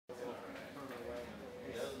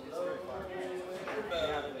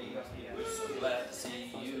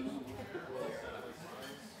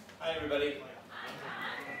everybody.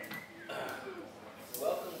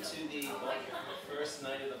 Welcome to the first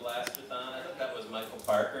night of the Blasterthon. I thought that was Michael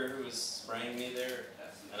Parker who was spraying me there,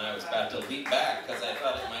 and I was about to leap back because I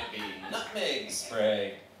thought it might be nutmeg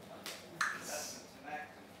spray.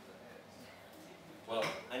 Well,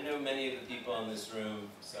 I know many of the people in this room,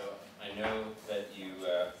 so I know that you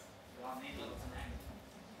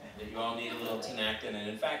all need a little tinactin, and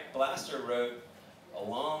in fact, Blaster wrote a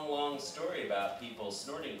long, long story about people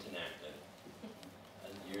snorting tinactin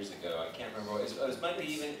years ago. I can't remember. It might be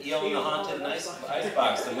even Eel in the Haunted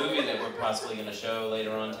Icebox, the movie that we're possibly going to show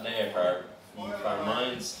later on today if our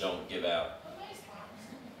minds don't give out.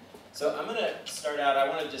 So I'm going to start out. I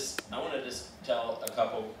want to just tell a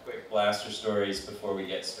couple quick Blaster stories before we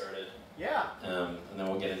get started. Yeah. And then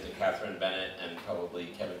we'll get into Catherine Bennett and probably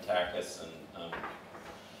Kevin Takis and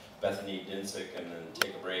Bethany Dinsick, and then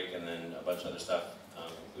take a break, and then a bunch of other stuff,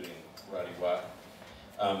 including Roddy Watt.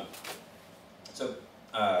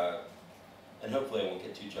 And hopefully I won't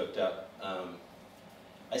get too choked up.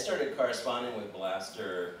 I started corresponding with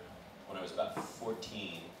Blaster when I was about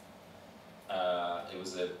 14. It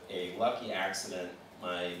was a lucky accident.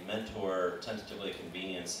 My mentor, tentatively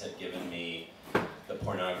Convenience, had given me the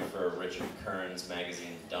pornographer Richard Kern's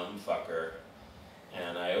magazine, Dumbfucker.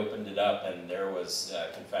 And I opened it up, and there was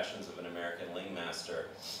Confessions of an American Lingmaster.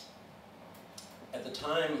 At the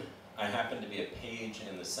time, I happened to be a page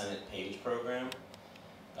in the Senate page program,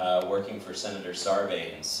 working for Senator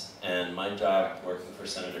Sarbanes. And my job working for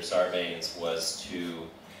Senator Sarbanes was to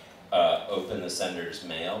open the senator's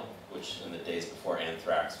mail, which in the days before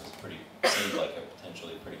anthrax seemed like a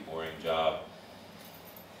potentially pretty boring job.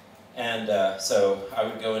 And so I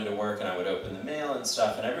would go into work and I would open the mail and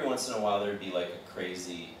stuff, and every once in a while there'd be like a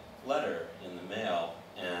crazy letter in the mail,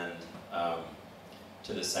 and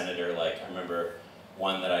to the senator, like I remember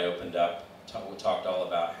one that I opened up talked all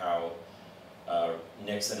about how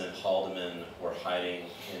Nixon and Haldeman were hiding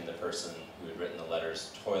in the person who had written the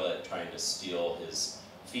letter's toilet, trying to steal his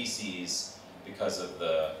feces because of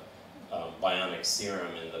the bionic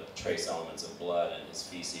serum in the trace elements of blood in his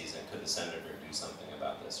feces, and could the senator do something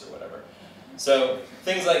about this or whatever. So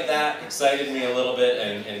things like that excited me a little bit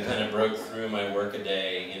and kind of broke through my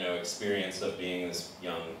workaday, experience of being this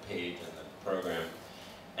young page in the program.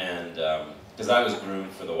 And because I was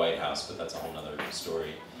groomed for the White House, but that's a whole other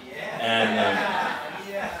story. Yeah.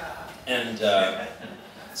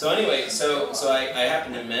 So anyway, so I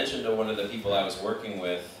happened to mention to one of the people I was working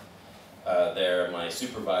with there, my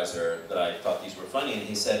supervisor, that I thought these were funny, and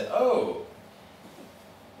he said, "Oh,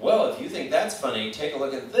 well, if you think that's funny, take a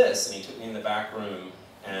look at this." And he took me in the back room,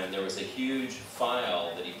 and there was a huge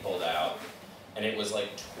file that he pulled out, and it was like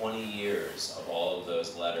 20 years of all of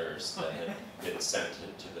those letters that had been sent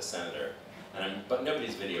to the senator. But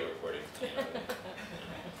nobody's video recording,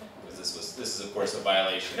 because this is of course a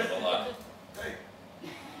violation of a lot.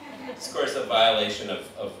 It's of course a violation of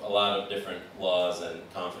a lot of different laws and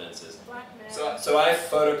confidences. So I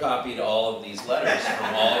photocopied all of these letters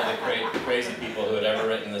from all of the crazy people who had ever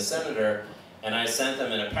written the senator, and I sent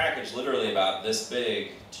them in a package literally about this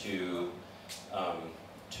big to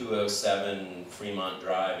 207 Fremont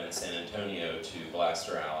Drive in San Antonio to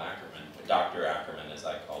Blaster Al Ackerman, Dr. Ackerman as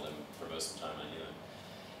I called him for most of the time I knew him.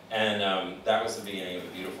 And that was the beginning of a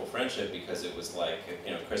beautiful friendship, because it was like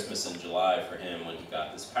Christmas in July for him when he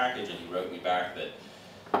got this package, and he wrote me back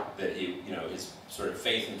that he, his sort of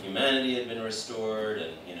faith in humanity had been restored,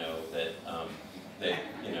 and that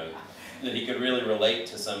he could really relate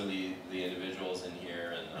to some of the individuals in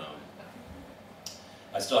here, and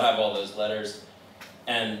I still have all those letters.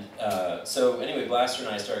 And so anyway, Blaster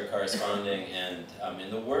and I started corresponding, and in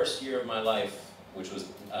the worst year of my life, which was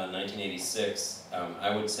 1986,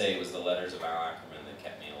 I would say it was the letters of Al Ackerman that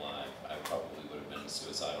kept me alive. I probably would have been a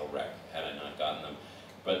suicidal wreck had I not gotten them.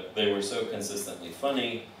 But they were so consistently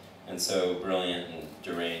funny, and so brilliant and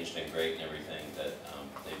deranged and great and everything that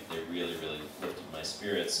they really, really lifted my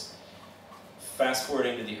spirits. Fast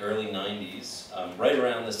forwarding to the early 90s, right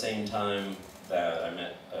around the same time that I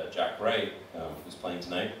met Jack Wright, who's playing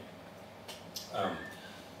tonight,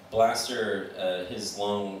 Blaster, his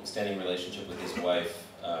long-standing relationship with his wife,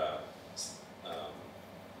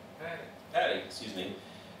 Patty,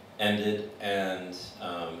 ended, and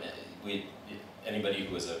anybody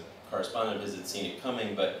who was a correspondent had seen it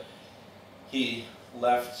coming, but he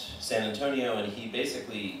left San Antonio, and he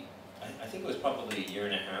basically, I think it was probably a year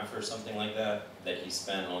and a half or something like that he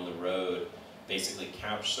spent on the road, basically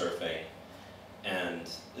couch surfing. And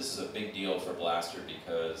this is a big deal for Blaster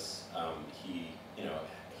because he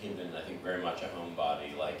had been, I think, very much a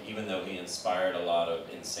homebody. Like, even though he inspired a lot of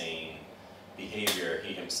insane behavior,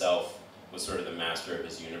 he himself was sort of the master of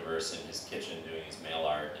his universe in his kitchen doing his mail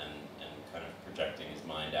art and kind of projecting his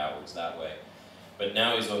mind outwards that way. But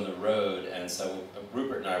now he's on the road, and so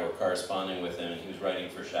Rupert and I were corresponding with him, and he was writing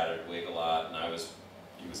for Shattered Wig a lot, and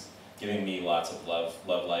he was giving me lots of love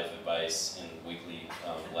life advice in weekly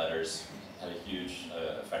letters. Had a huge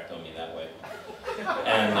effect on me that way.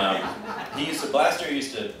 And Blaster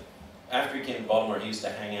used to, after he came to Baltimore, he used to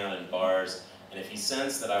hang out in bars, and if he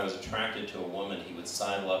sensed that I was attracted to a woman, he would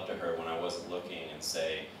sidle up to her when I wasn't looking and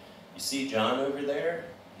say, "You see John over there?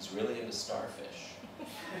 He's really into starfish."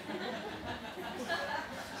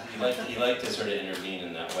 He liked to sort of intervene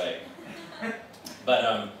in that way.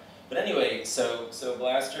 But anyway, so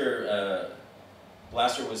Blaster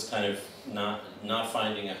was kind of not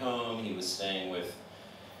finding a home. He was staying with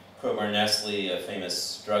Crowbar Nestle, a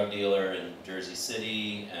famous drug dealer in Jersey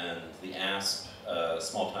City, and the A.S.P., a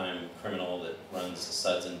small-time criminal that runs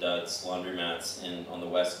Suds and Duds laundromats on the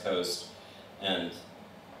West Coast, and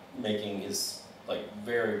making his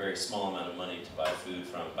very, very small amount of money to buy food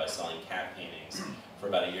from by selling cat paintings for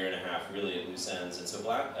about a year and a half, really at loose ends. And so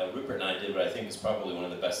Rupert and I did what I think is probably one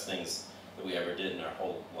of the best things that we ever did in our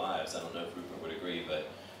whole lives. I don't know if Rupert would agree, but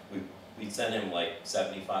we'd send him like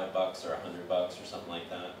 75 bucks or 100 bucks or something like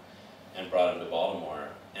that, and brought him to Baltimore.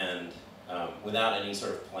 And without any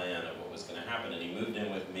sort of plan of what was going to happen. And he moved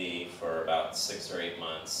in with me for about 6 or 8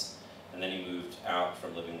 months, and then he moved out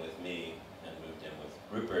from living with me and moved in with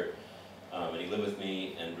Rupert. And he lived with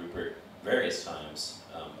me and Rupert various times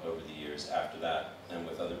over the years after that, and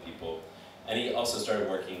with other people. And he also started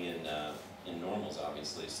working in normals,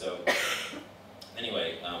 obviously. So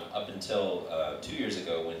anyway, up until 2 years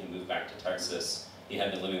ago when he moved back to Texas, he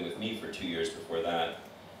had been living with me for 2 years before that,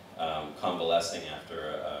 convalescing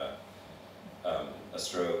after a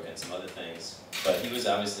stroke and some other things. But he was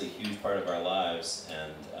obviously a huge part of our lives.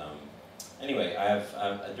 And anyway,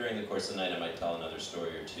 during the course of the night I might tell another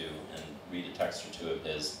story or two and read a text or two of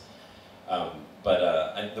his.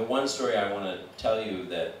 The one story I want to tell you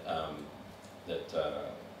that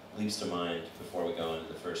leaps to mind before we go into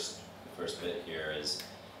the first bit here is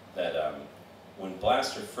that when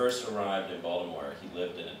Blaster first arrived in Baltimore, he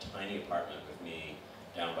lived in a tiny apartment with me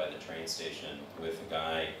down by the train station with a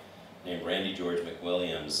guy named Randy George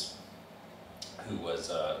McWilliams, who was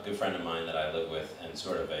a good friend of mine that I live with, and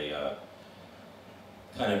sort of I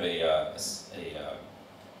don't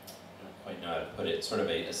quite know how to put it, sort of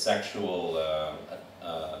a sexual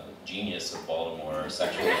genius of Baltimore,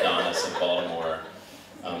 sexual Adonis of Baltimore,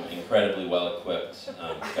 incredibly well-equipped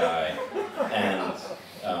guy, and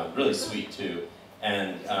really sweet too.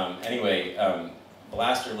 And anyway,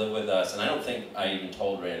 Blaster lived with us, and I don't think I even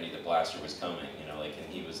told Randy that Blaster was coming, and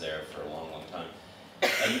he was there for a long, long time.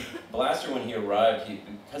 And Blaster, when he arrived,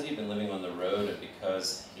 because he'd been living on the road, and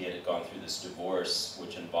because he had gone through this divorce,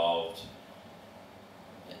 which involved,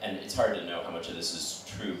 and it's hard to know how much of this is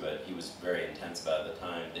true, but he was very intense about it at the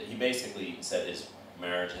time, that he basically said his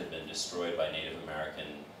marriage had been destroyed by Native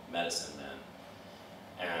American medicine then,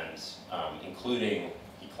 and including,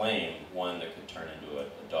 he claimed, one that could turn into a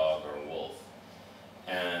dog or a wolf.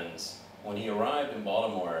 And when he arrived in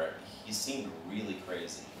Baltimore, he seemed really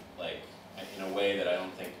crazy, in a way that I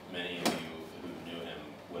don't think many of you who knew him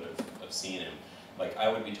would have seen him. I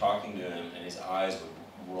would be talking to him, and his eyes would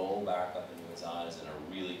roll back up into his eyes in a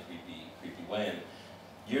really creepy way. And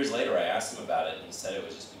years later, I asked him about it, and he said it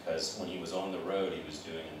was just because when he was on the road, he was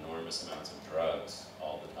doing enormous amounts of drugs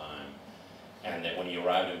all the time. And that when he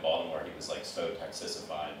arrived in Baltimore, he was so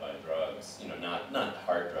Texasified by drugs. Not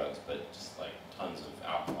hard drugs, but just tons of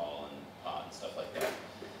alcohol and pot and stuff like that.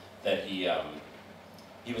 That he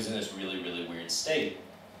was in this really, really weird state.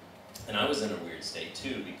 And I was in a weird state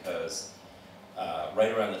too, because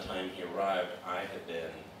right around the time he arrived, I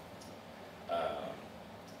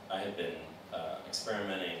had been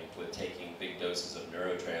experimenting with taking big doses of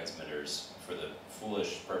neurotransmitters for the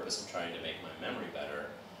foolish purpose of trying to make my memory better.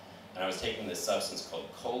 And I was taking this substance called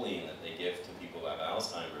choline that they give to people who have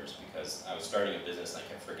Alzheimer's, because I was starting a business and I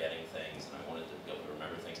kept forgetting things and I wanted to be able to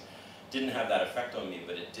remember things. Didn't have that effect on me,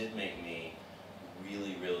 but it did make me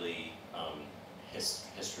really, really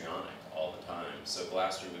histrionic all the time. So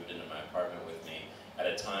Blaster moved into my apartment with me at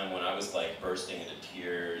a time when I was bursting into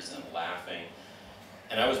tears and laughing.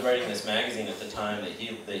 And I was writing this magazine at the time that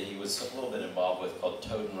he was a little bit involved with, called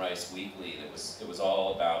Toad and Rice Weekly. It was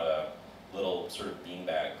all about a little sort of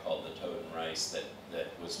beanbag called the Toad and Rice that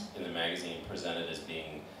was in the magazine presented as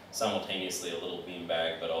being simultaneously a little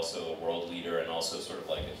beanbag, but also a world leader, and also sort of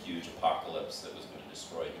a huge apocalypse that was going to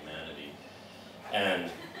destroy humanity.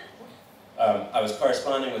 And I was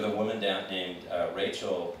corresponding with a woman named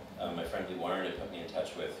Rachel, my friend Lee Warren had put me in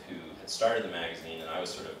touch with, who had started the magazine, and I was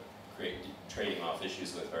sort of trading off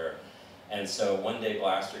issues with her. And so one day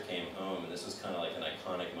Blaster came home, and this was kind of like an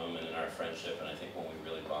iconic moment in our friendship, and I think when we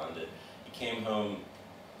really bonded. He came home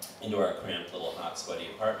into our cramped little hot, sweaty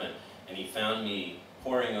apartment, and he found me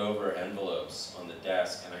poring over envelopes on the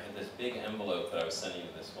desk, and I had this big envelope that I was sending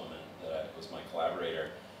to this woman that was my collaborator,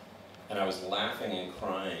 and I was laughing and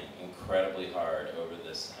crying incredibly hard over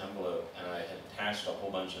this envelope, and I had attached a whole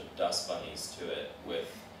bunch of dust bunnies to it, with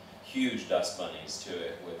huge dust bunnies to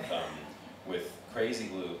it, with crazy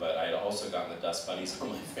glue, but I had also gotten the dust bunnies on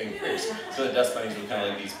my fingers, so the dust bunnies were kind of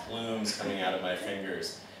like these plumes coming out of my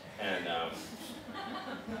fingers, and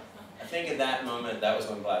I think at that moment, that was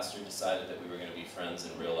when Blaster decided that we were going to be friends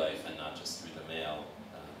in real life and not just through the mail.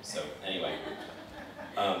 So anyway,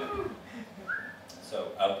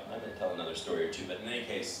 so I'm going to tell another story or two, but in any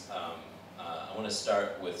case, I want to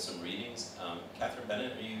start with some readings. Catherine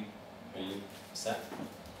Bennett, are you set?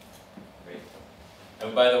 Great.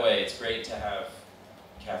 And by the way, it's great to have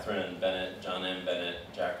Catherine Bennett, John M. Bennett,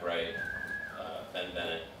 Jack Wright, Ben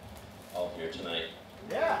Bennett, all here tonight.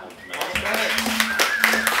 Yeah.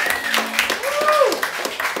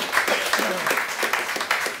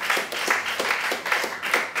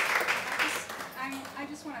 I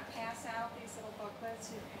just want to pass out these little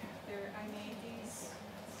booklets. I made these,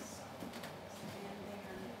 and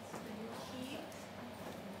they're for you to keep.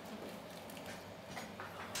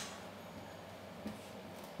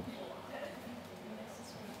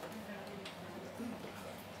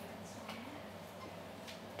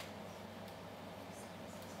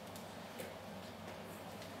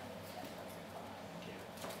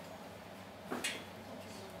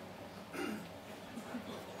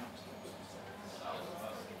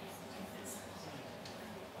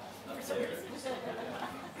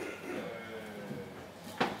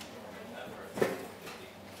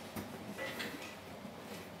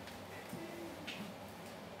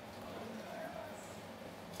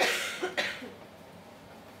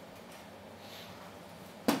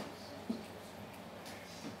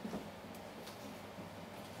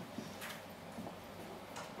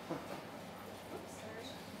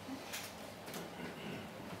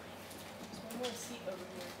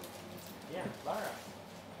 Yeah, Laura.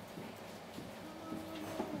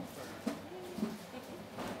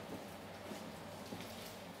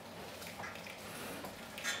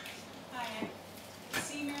 Hi, I'm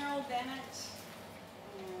C. Merrill Bennett,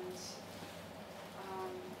 and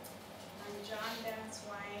I'm John Bennett's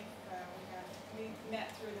wife. We met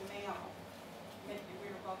through the mail. We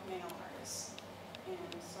were both mail artists,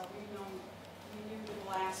 and so we knew the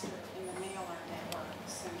Blaster in the mail art network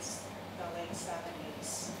since the late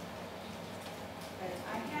 70s. But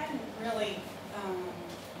I hadn't really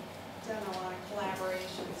done a lot of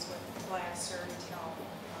collaborations with Blaster until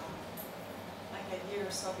like a year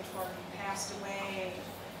or so before he passed away.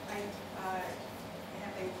 I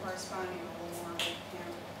have been corresponding a little more with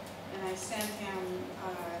him, and I sent him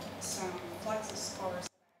some Flexus scores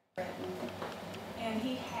that I've written, and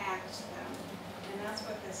he hacked them, and that's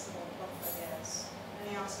what this little booklet is. And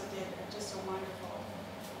he also did just a wonderful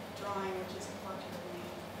drawing, which is a portrait of me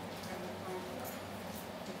from the front of it.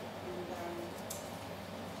 And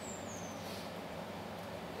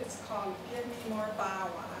it's called Give Me More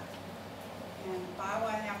Bawa. And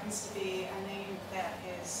Bawa happens to be a name that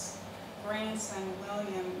his grandson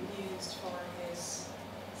William used for his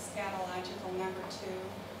scatological number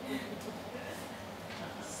 2.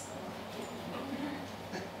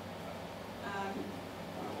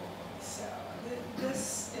 So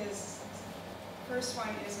this is, first one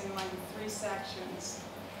is in like 3 sections,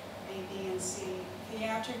 A, B, and C.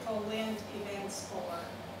 Theatrical lint events 4.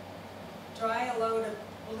 Dry a load of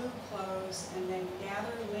blue clothes and then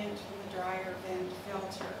gather lint from the dryer vent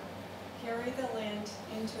filter. Carry the lint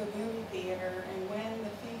into a movie theater, and when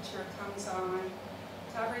the feature comes on,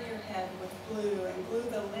 cover your head with glue and glue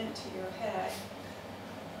the lint to your head.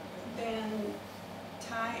 Then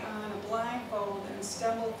tie on a blindfold and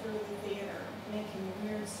stumble through the theater, making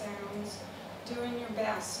weird sounds, doing your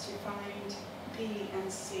best to find B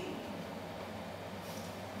and C.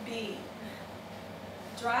 B.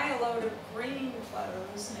 Dry a load of green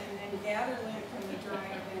clothes and then gather lint from the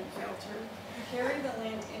dryer vent filter. Carry the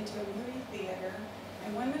lint into a movie theater,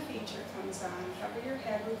 and when the feature comes on, cover your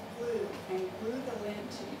head with glue and glue the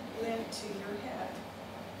lint to your head.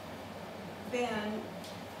 Then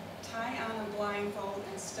tie on a blindfold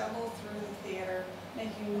and stumble through the theater,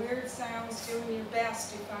 making weird sounds, doing your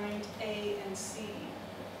best to find A and C.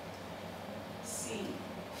 C.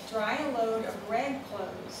 Dry a load of red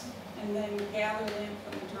clothes and then gather lint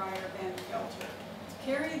from the dryer vent filter.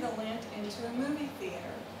 Carry the lint into a movie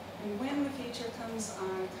theater, And when the feature comes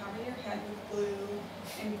on, cover your head with glue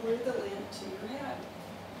and glue the lint to your head.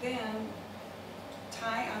 Then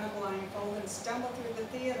tie on a blindfold and stumble through the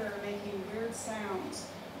theater making weird sounds,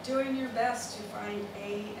 doing your best to find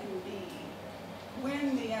A and B.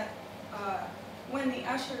 When the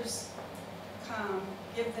ushers come,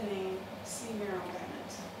 give the name C. Merrill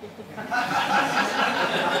Bennett.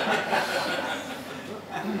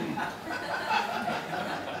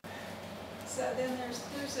 So then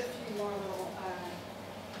there's a few more little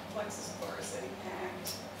plexus chorus that he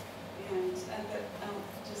packed, and I'll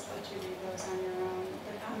just let you read those on your own.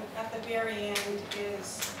 But at the very end is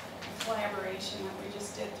a collaboration that we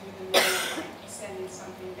just did through the mail, like sending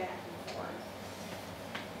something back and forth.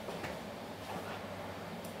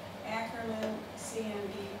 Ackerman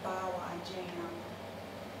CMB Bawa Jam.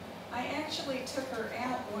 I actually took her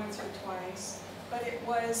out once or twice, but it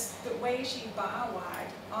was the way she bawa'd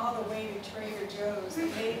all the way to Trader Joe's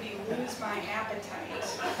that made me lose my appetite.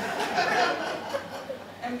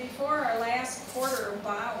 And before our last quarter of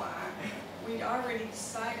bawa, we'd already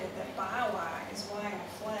decided that bawa is why I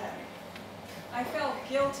fled. I felt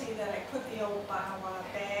guilty that I put the old bawa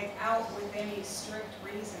bag out with any strict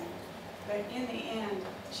reason, but in the end,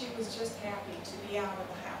 she was just happy to be out of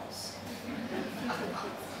the house.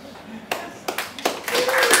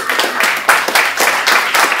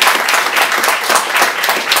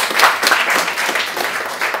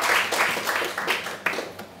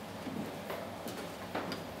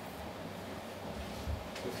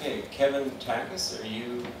 Okay, Kevin Takis, are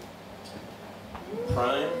you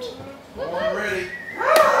primed? Born ready.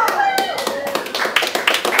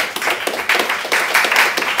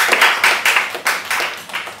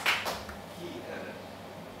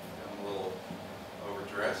 I'm a little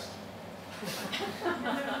overdressed.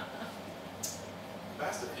 I've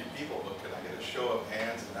asked a few people, but could I get a show of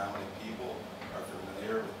hands and how many people are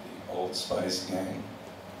familiar with the Old Spice gang?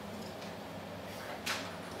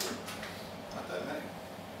 Not that many.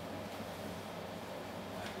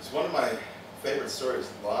 It's one of my favorite stories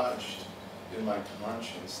lodged in my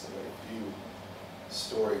conscience the way few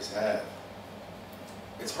stories have.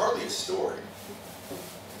 It's hardly a story.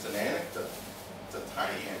 It's an anecdote. It's a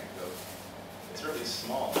tiny anecdote. It's really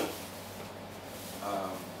small.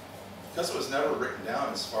 Because it was never written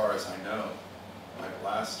down as far as I know, my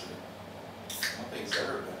blaster, I don't think it's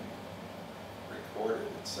ever been recorded.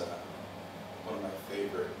 It's one of my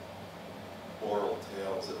favorite oral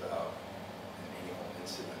tales about an anal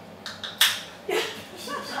incident.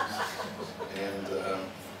 And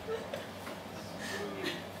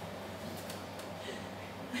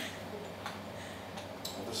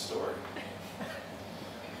well, the story.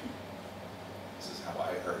 This is how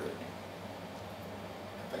I heard it.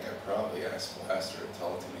 I think I probably asked Blaster to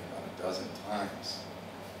tell it to me about a dozen times.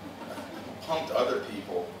 I pumped other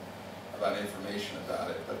people about information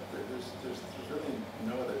about it, but there's really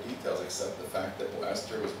no other details except the fact that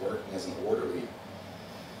Blaster was working as an orderly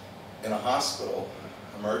in a hospital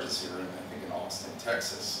emergency room, I think in Austin,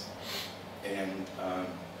 Texas. And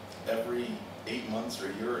every 8 months or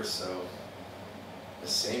a year or so, the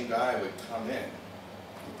same guy would come in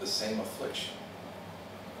with the same affliction.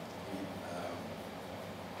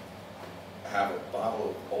 He'd have a bottle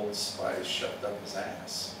of Old Spice shoved up his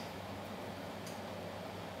ass,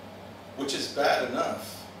 which is bad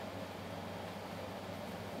enough,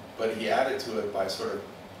 but he added to it by sort of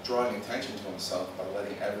drawing attention to himself by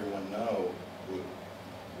letting everyone know who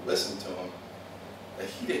listened to him that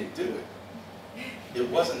he didn't do it. It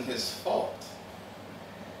wasn't his fault.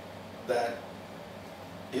 That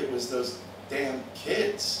it was those damn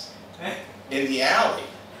kids in the alley,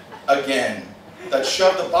 again, that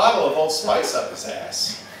shoved a bottle of Old Spice up his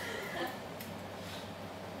ass.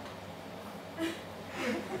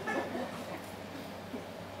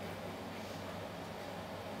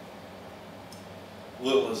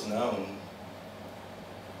 Little is known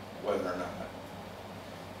whether or not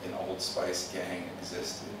an Old Spice gang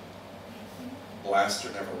existed.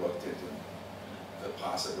 Blaster never looked into the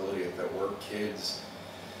possibility that there were kids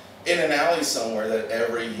in an alley somewhere that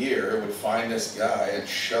every year would find this guy and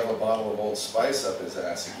shove a bottle of Old Spice up his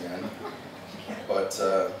ass again. But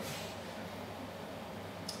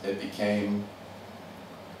it became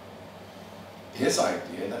his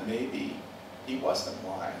idea that maybe he wasn't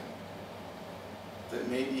lying. That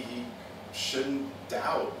maybe he shouldn't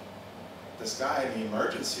doubt this guy in the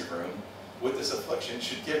emergency room with this affliction,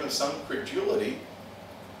 should give him some credulity.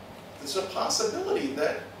 There's a possibility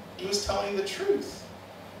that he was telling the truth.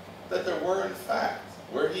 That there were, in fact,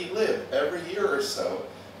 where he lived every year or so,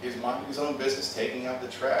 he was minding his own business, taking out the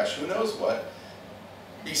trash, who knows what,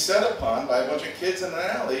 be set upon by a bunch of kids in an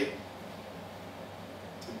alley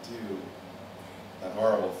to do that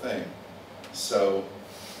horrible thing. So,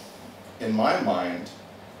 in my mind,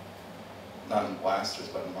 not in Blasters,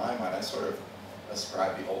 but in my mind, I sort of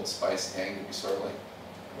ascribe the Old Spice gang to be sort of like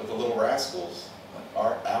with the Little Rascals, like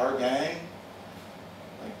our gang.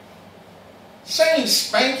 Like, say,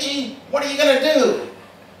 Spanky, what are you gonna do?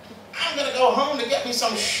 I'm gonna go home to get me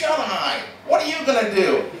some shut-eye. What are you gonna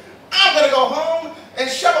do? I'm gonna go home and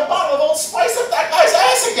shove a bottle of Old Spice up that guy's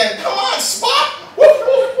ass again. Come on, Spot! Woof,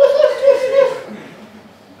 woof, woof, woof.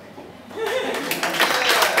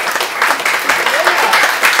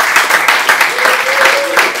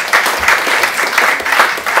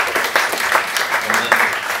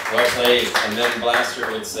 Well played. And then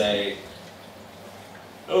Blaster would say,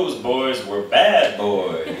 those boys were bad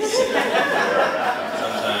boys.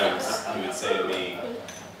 Sometimes he would say to me,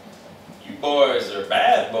 you boys are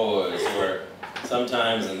bad boys. Or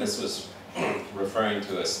sometimes, and this was referring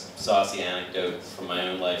to a saucy anecdote from my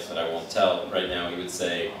own life that I won't tell right now, he would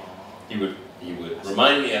say, he would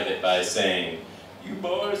remind me of it by saying, you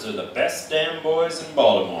boys are the best damn boys in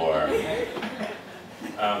Baltimore.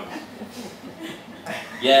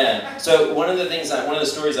 Yeah, so one of the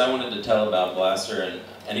stories I wanted to tell about Blaster, and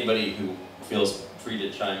anybody who feels free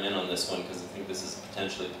to chime in on this one, because I think this is a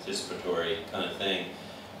potentially participatory kind of thing,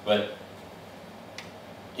 but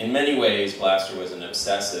in many ways, Blaster was an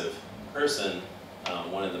obsessive person,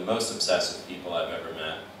 one of the most obsessive people I've ever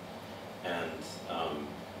met, and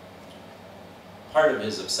part of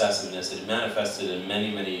his obsessiveness, it manifested in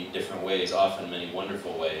many, many different ways, often many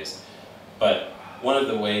wonderful ways, but one of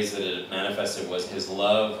the ways that it manifested was his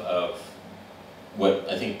love of what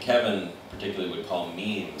I think Kevin particularly would call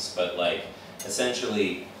memes, but like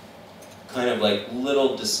essentially kind of like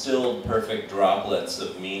little distilled perfect droplets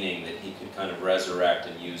of meaning that he could kind of resurrect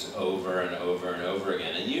and use over and over and over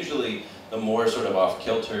again. And usually the more sort of off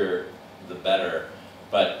kilter, the better.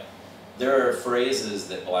 But there are phrases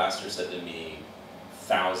that Blaster said to me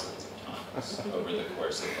thousands of times over the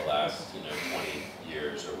course of the last 20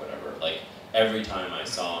 years or whatever. Like, every time I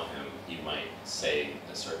saw him, he might say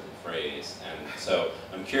a certain phrase, and so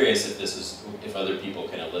I'm curious if other people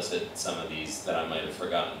can elicit some of these that I might have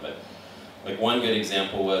forgotten. But like one good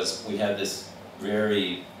example was we had this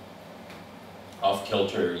very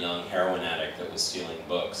off-kilter young heroin addict that was stealing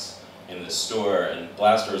books in the store, and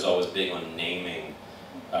Blaster was always big on naming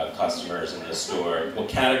customers in the store, well,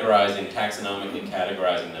 taxonomically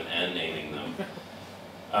categorizing them and naming them,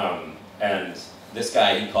 and this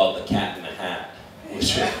guy he called the Cat in the Hat,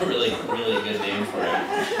 which was a really, really good name for him.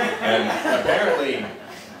 And apparently,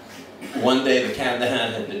 one day the Cat in the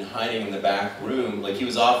Hat had been hiding in the back room. Like, he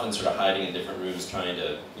was often sort of hiding in different rooms trying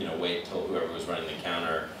to, wait till whoever was running the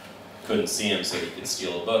counter couldn't see him so he could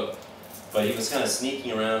steal a book. But he was kind of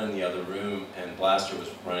sneaking around in the other room, and Blaster was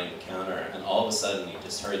running the counter, and all of a sudden you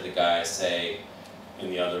just heard the guy say in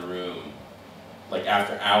the other room, like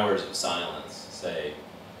after hours of silence, say,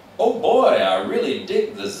 "Oh boy, I really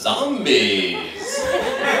dig the zombies."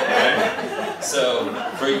 So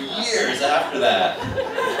for years after that,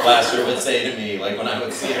 Blaster would say to me, like when I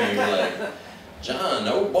would see him, he'd be like, "John,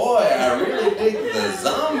 oh boy, I really dig the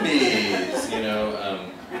zombies."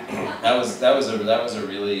 That was a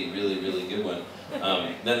really, really, really good one.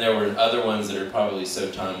 Then there were other ones that are probably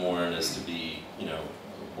so time worn as to be,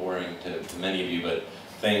 boring to many of you, but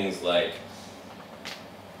things like,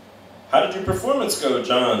 "How did your performance go,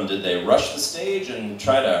 John? Did they rush the stage and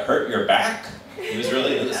try to hurt your back?" He was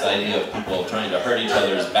really into this idea of people trying to hurt each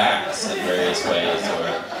other's backs in various ways.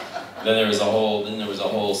 Or then there was a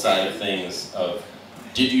whole side of things of,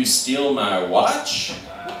 "Did you steal my watch?"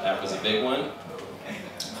 That was a big one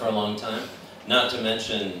for a long time. Not to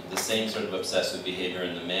mention the same sort of obsessive behavior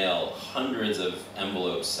in the mail. Hundreds of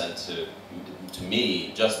envelopes sent to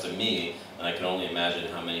me, just to me, and I can only imagine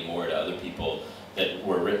how many more to other people, that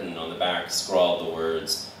were written on the back, scrawled the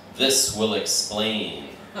words, "This will explain."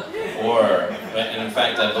 And in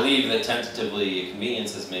fact, I believe that tentatively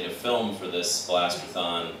Convenience has made a film for this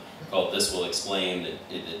Blasterthon called "This Will Explain" that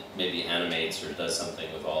maybe animates or does something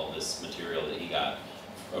with all this material that he got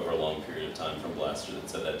over a long period of time from Blaster that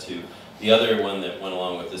said that too. The other one that went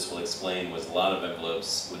along with "This Will Explain" was a lot of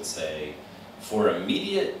envelopes would say, "For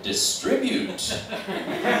immediate distribute," which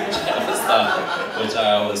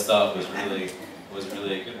I always thought was really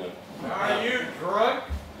a good one. Are you drunk?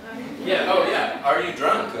 Yeah, oh yeah, "Are you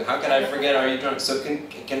drunk?" How could I forget "Are you drunk?" So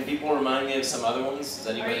can people remind me of some other ones? Does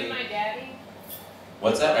anybody? Are you my daddy?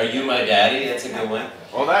 What's that? "Are you my daddy?" That's a good one.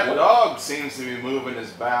 Well, that dog seems to be moving his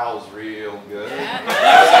bowels real good.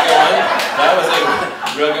 That was a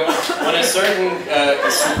real good one. When a certain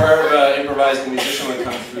superb improvising musician would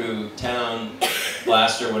come through town,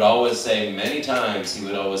 Blaster would always say, many times, he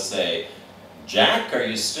would always say, "Jack, are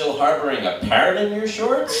you still harboring a parrot in your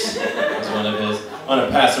shorts?" That was one of his. I want to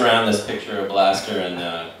pass around this picture of Blaster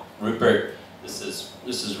and Rupert. This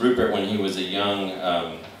is Rupert when he was a young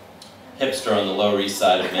hipster on the Lower East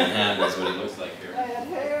Side of Manhattan. That's what he looks like here. I had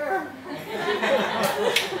hair.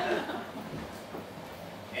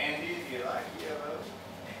 Andy, do you like yellow?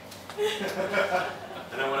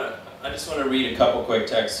 And I just want to read a couple quick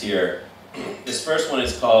texts here. This first one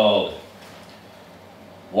is called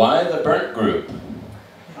 "Why the Burnt Group?"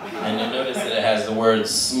 And you'll notice that it has the word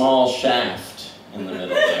 "small shaft" in the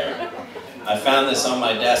middle there. I found this on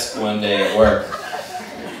my desk one day at work.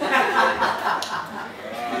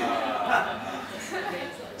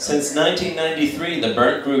 Since 1993, the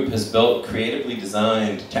Burnt Group has built creatively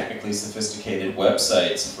designed, technically sophisticated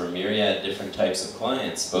websites for myriad different types of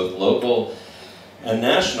clients, both local and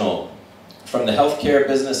national, from the healthcare,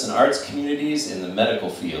 business, and arts communities in the medical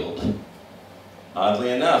field. Oddly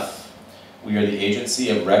enough, we are the agency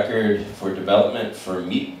of record for development for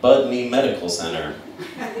Meet Bud Me Medical Center.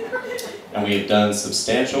 And we have done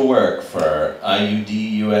substantial work for IUD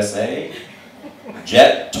USA,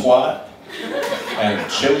 Jet Twat,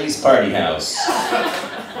 and Chili's Party House.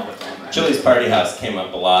 Chili's Party House came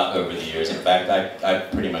up a lot over the years. In fact, I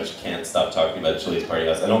pretty much can't stop talking about Chili's Party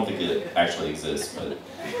House. I don't think it actually exists, but...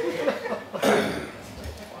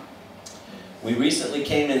 We recently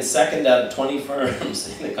came in second out of 20 firms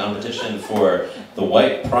in the competition for the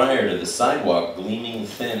white prior to the sidewalk, gleaming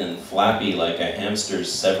thin and flappy like a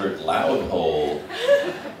hamster's severed loud hole.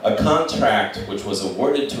 A contract which was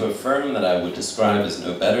awarded to a firm that I would describe as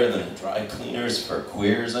no better than dry cleaners for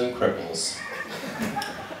queers and cripples.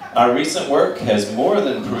 Our recent work has more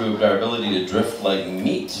than proved our ability to drift like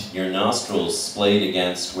meat, your nostrils splayed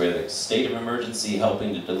against where the state of emergency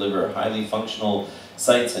helping to deliver highly functional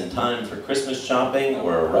sites in time for Christmas shopping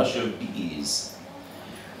or a rush of bees.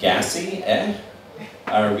 Gassy, eh?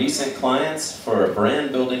 Our recent clients for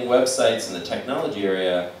brand building websites in the technology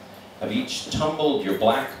area have each tumbled your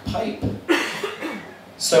black pipe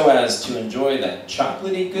so as to enjoy that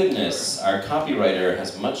chocolatey goodness our copywriter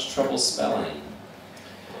has much trouble spelling.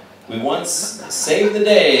 We once saved the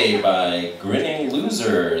day by grinning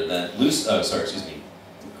looser than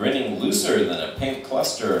a pink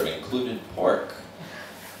cluster of included pork.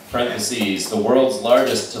 Parentheses, the world's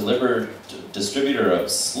largest distributor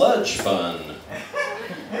of sludge fun.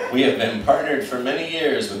 We have been partnered for many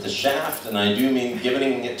years with the Shaft, and I do mean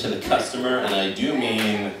giving it to the customer, and I do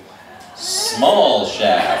mean small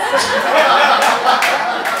shaft.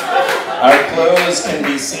 Our clothes can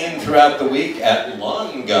be seen throughout the week at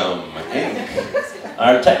Lawn Gum, Inc.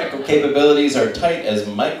 Our technical capabilities are tight as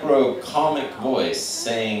micro-comic voice,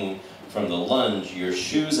 saying from the lunge, your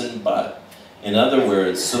shoes and butt. In other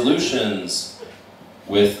words, solutions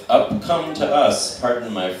with up come to us,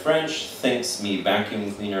 pardon my French, thinks me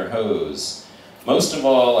vacuum cleaner hose. Most of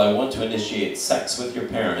all, I want to initiate sex with your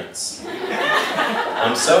parents.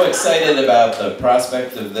 I'm so excited about the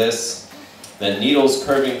prospect of this that needles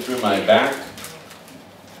curving through my back,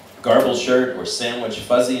 garble shirt or sandwich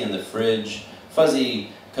fuzzy in the fridge,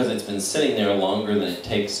 fuzzy because it's been sitting there longer than it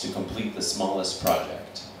takes to complete the smallest project.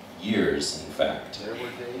 Years, in fact. There were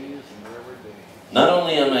days and there were days. Not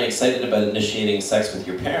only am I excited about initiating sex with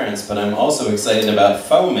your parents, but I'm also excited about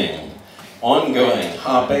foaming. Ongoing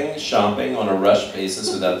hopping, shopping on a rush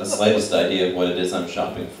basis without the slightest idea of what it is I'm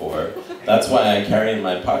shopping for. That's why I carry in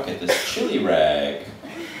my pocket this chili rag.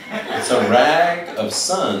 It's a rag of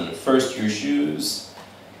sun. First your shoes,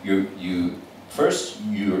 your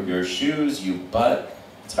shoes, you butt.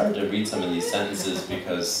 It's hard to read some of these sentences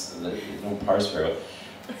because they don't parse very well.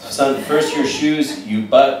 Son, first your shoes, you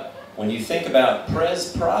butt. When you think about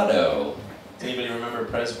Prez Prado, does anybody remember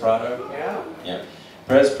Prez Prado? Yeah. Yeah.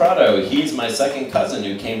 Prez Prado, he's my second cousin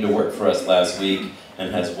who came to work for us last week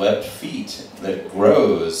and has webbed feet that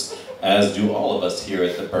grows, as do all of us here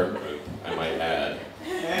at the Burnt Group, I might add.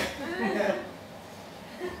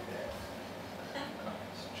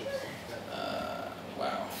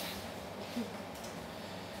 Wow.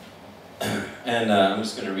 And I'm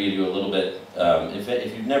just going to read you a little bit.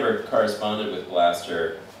 If you've never corresponded with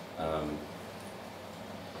Blaster, you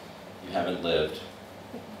haven't lived.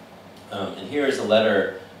 And here is a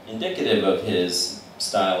letter indicative of his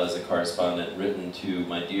style as a correspondent, written to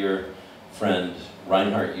my dear friend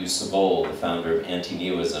Reinhard U. Sabol, the founder of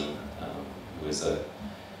Anti-Neoism, who is a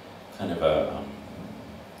kind of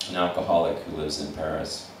an alcoholic who lives in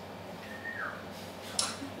Paris.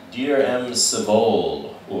 Dear M.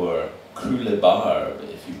 Sabol, or Crulebarbe,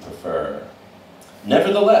 if you prefer.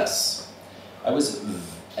 Nevertheless, I was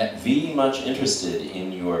V much interested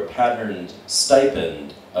in your patterned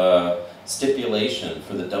stipend stipulation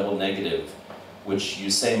for the double negative, which you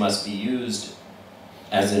say must be used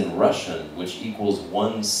as in Russian, which equals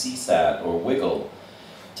 1 CSAT or wiggle.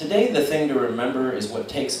 Today the thing to remember is what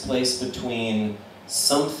takes place between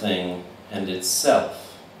something and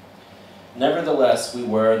itself. Nevertheless, we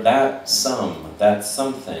were that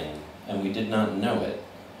something, and we did not know it.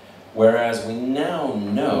 Whereas we now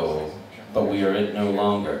know, but we are it no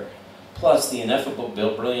longer. Plus the ineffable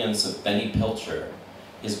brilliance of Benny Pilcher,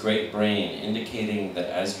 his great brain indicating that,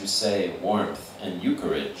 as you say, warmth and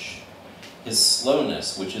euchroage, his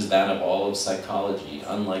slowness, which is that of all of psychology,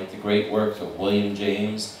 unlike the great work of William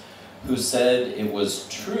James, who said it was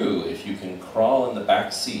true if you can crawl in the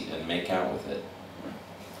back seat and make out with it.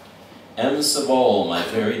 M. Savole, my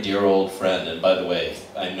very dear old friend, and by the way,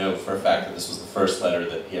 I know for a fact that this was the first letter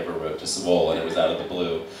that he ever wrote to Savole, and it was out of the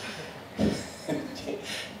blue.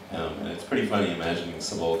 And it's pretty funny imagining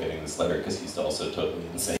Savole getting this letter, because he's also totally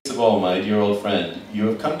insane. Savole, my dear old friend, you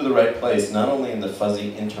have come to the right place, not only in the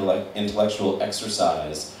fuzzy intellectual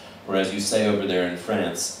exercise, or as you say over there in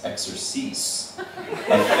France, exercice, a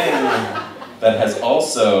thing that has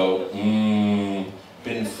also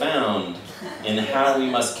been found in how we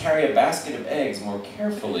must carry a basket of eggs more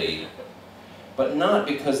carefully, but not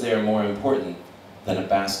because they are more important than a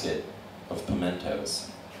basket of pimentos.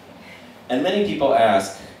 And many people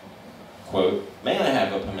ask, quote, may I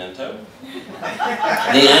have a pimento?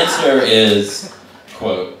 The answer is,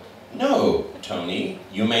 quote, no, Tony,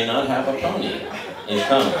 you may not have a pony. It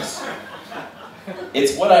comes.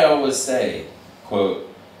 It's what I always say, quote,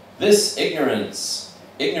 this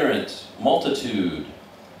ignorant multitude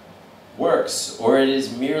works, or it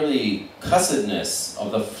is merely cussedness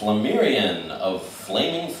of the Flammarion of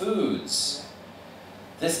flaming foods.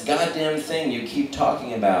 This goddamn thing you keep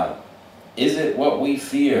talking about, is it what we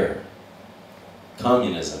fear?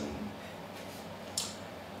 Communism.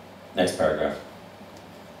 Next paragraph.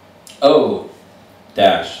 Oh,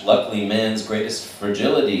 dash, luckily man's greatest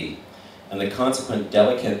fragility and the consequent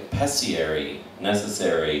delicate pessiary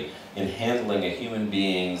necessary in handling a human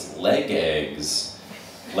being's leg eggs,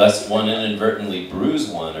 lest one inadvertently bruise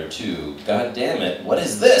one or two. God damn it, what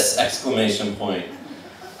is this? Exclamation point.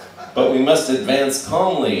 But we must advance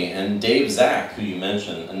calmly, and Dave Zach, who you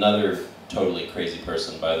mentioned, another totally crazy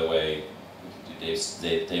person, by the way. We could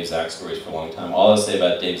do Dave Zach stories for a long time. All I'll say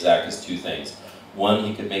about Dave Zach is two things. One,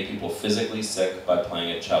 he could make people physically sick by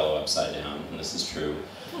playing a cello upside down, and this is true.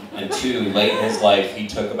 And two, late in his life, he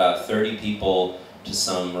took about 30 people to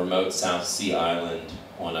some remote South Sea island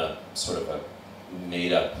on a sort of a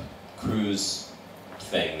made-up cruise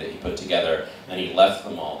thing that he put together, and he left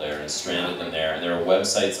them all there and stranded them there. And there are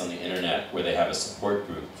websites on the internet where they have a support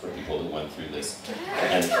group for people who went through this.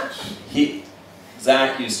 And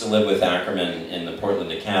Zach used to live with Ackerman in the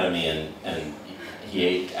Portland Academy, and he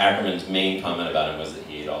ate, Ackerman's main comment about him was that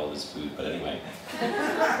he ate all of his food, but anyway.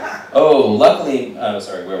 Oh, luckily,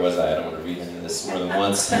 sorry, where was I? I don't want to read any of this more than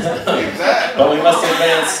once. But we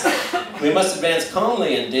must advance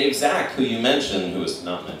calmly, and Dave Zach, who you mentioned, who was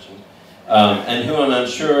not mentioned, and whom I'm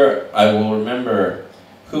sure I will remember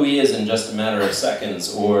who he is in just a matter of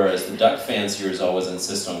seconds, or as the duck fanciers always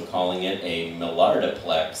insist on calling it, a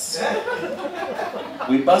millardiplex.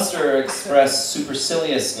 We Buster express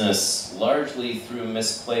superciliousness largely through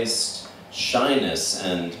misplaced shyness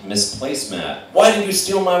and misplacement. Why did you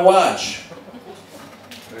steal my watch?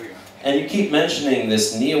 And you keep mentioning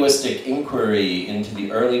this neoistic inquiry into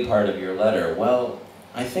the early part of your letter. Well,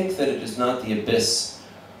 I think that it is not the abyss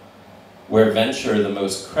where venture the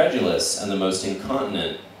most credulous and the most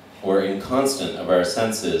incontinent or inconstant of our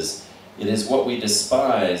senses. It is what we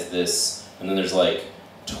despise, this, and then there's like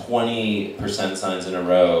 20% signs in a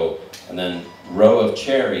row, and then row of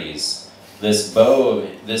cherries, this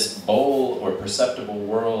bowl or perceptible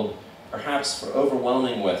world, perhaps for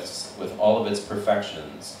overwhelming with all of its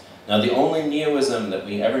perfections. Now the only neoism that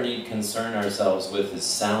we ever need concern ourselves with is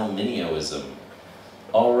salminioism.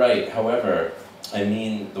 All right, however, I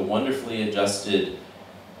mean the wonderfully adjusted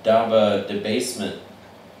Daba debasement.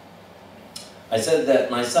 I said that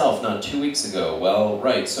myself not 2 weeks ago. Well,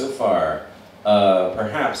 right, so far.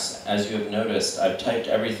 Perhaps, as you have noticed, I've typed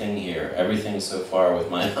everything here, everything so far with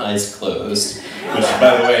my eyes closed, which,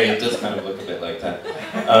 by the way, it does kind of look a bit like that,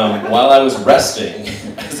 while I was resting,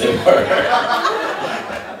 as it were.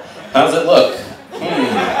 How's it look?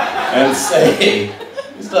 And say,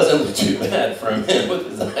 this doesn't look too bad for a man with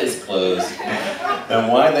his eyes closed. Then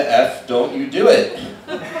why the F don't you do it?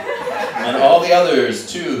 And all the others,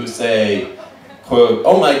 too, who say, quote,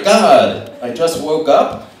 oh my God, I just woke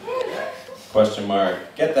up? Question mark.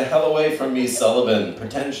 Get the hell away from me, Sullivan.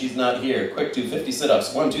 Pretend she's not here. Quick, do 50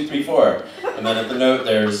 sit-ups. 1, 2, 3, 4. And then at the note,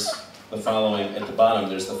 there's the following, at the bottom,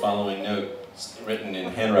 there's the following note written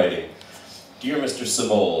in handwriting. Dear Mr.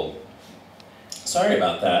 Savole, sorry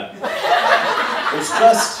about that. It's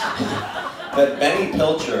just that Benny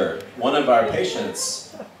Pilcher, one of our patients,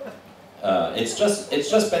 it's just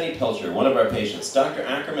Benny Pilcher, one of our patients. Dr.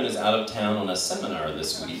 Ackerman is out of town on a seminar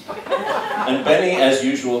this week. And Benny, as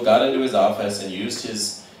usual, got into his office and used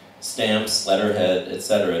his stamps, letterhead,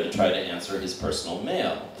 etc. to try to answer his personal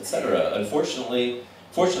mail, etc. Fortunately,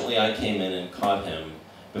 I came in and caught him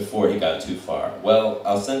before he got too far. Well,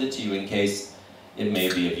 I'll send it to you in case it may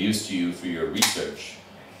be of use to you for your researches,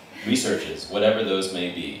 whatever those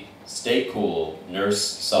may be. Stay cool, Nurse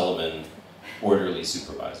Sullivan, orderly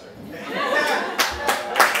supervisor.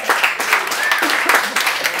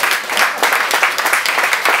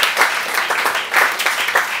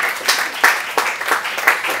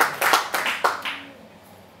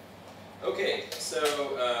 Okay, so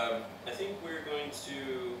I think we're going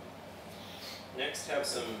to next have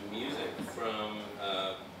some music from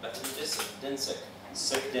Bethany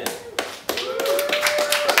Sick Din.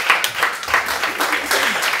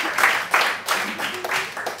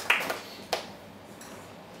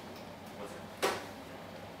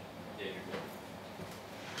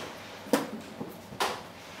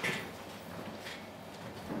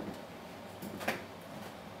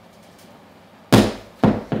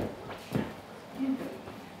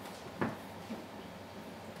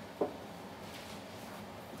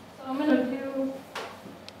 I'm going to do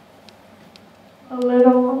a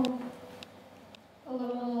little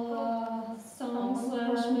song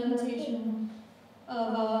 / meditation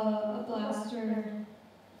of a blaster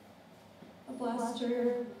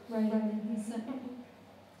writing he sent me.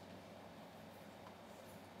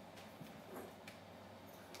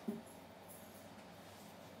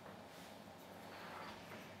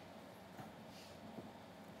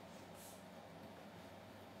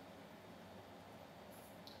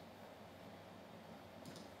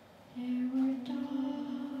 There were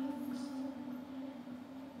dogs.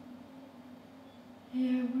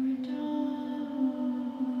 There were dogs.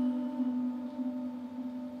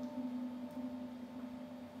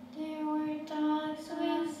 There were dogs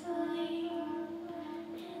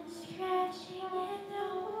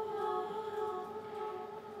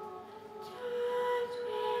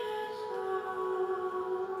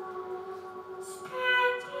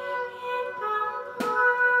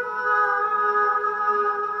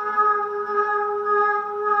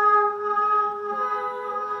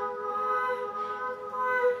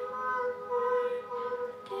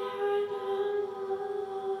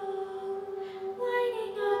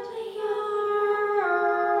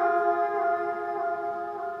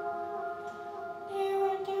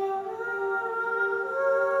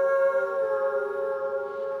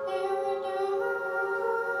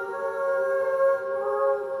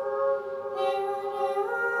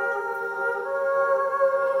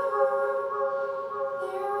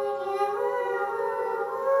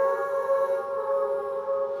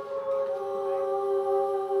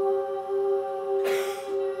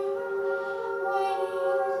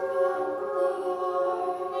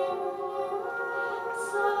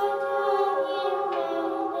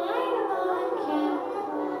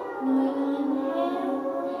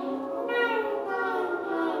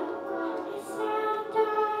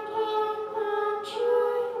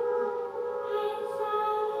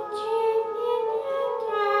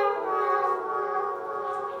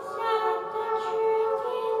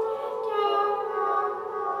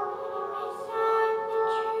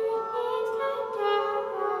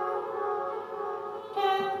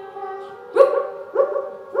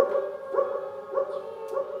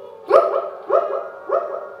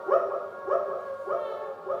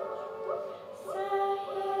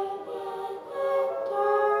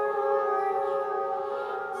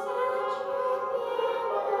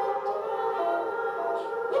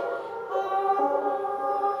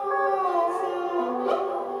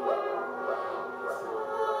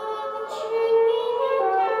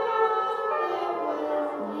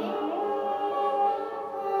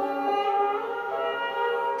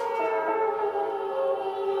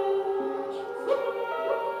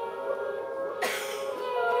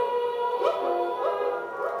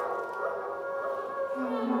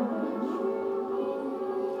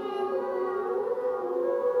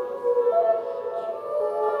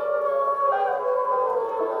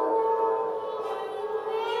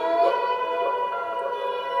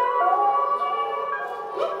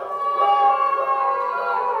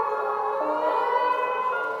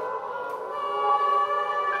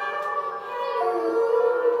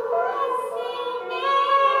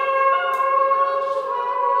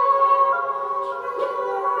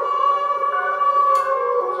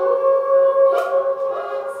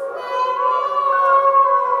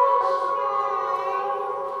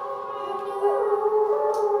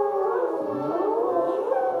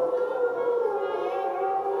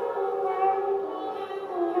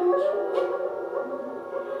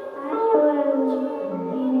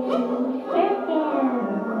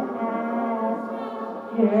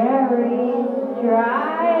Waverly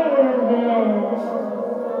driving.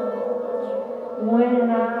 When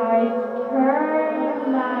I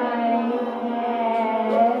turn my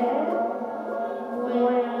head,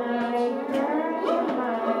 when I turn my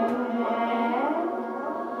head, when I turn my head,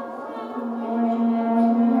 when I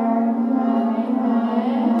turn my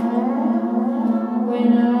head,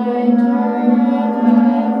 when I turn my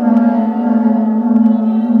head,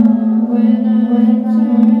 when I turn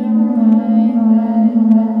my head.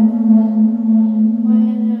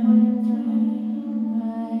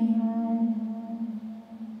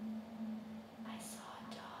 I saw a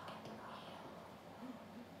dog at the wheel.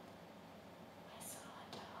 I saw a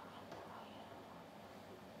dog at the wheel.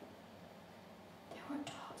 There were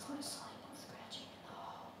dogs whistling and scratching in the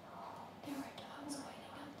hall. There were dogs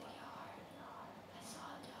waiting up the yard. I saw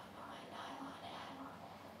a dog in my nylon hat.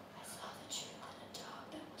 I saw the truth in a dog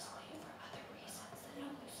that was late for other reasons than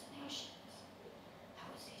hallucinations. I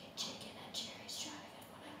was eating chicken at Jerry's Drive-In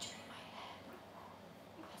when I turned my head.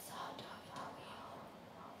 I saw a dog at the wheel.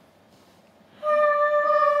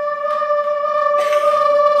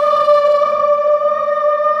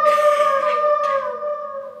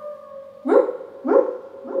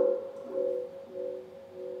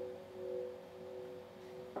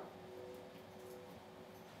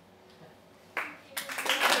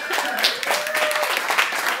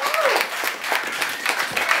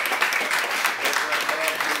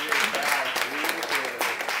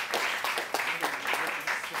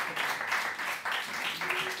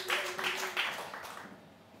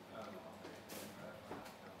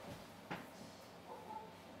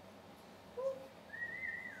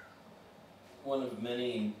 One of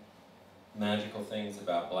many magical things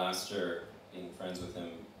about Blaster, being friends with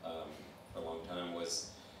him for a long time,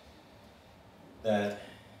 was that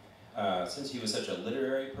since he was such a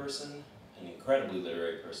literary person, an incredibly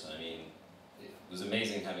literary person, I mean, it was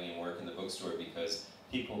amazing having him work in the bookstore because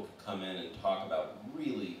people could come in and talk about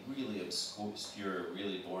really, really obscure,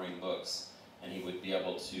 really boring books, and he would be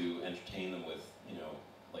able to entertain them with, you know,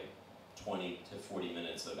 like 20 to 40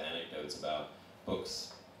 minutes of anecdotes about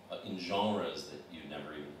books in genres that you'd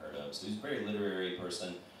never even heard of. So he's a very literary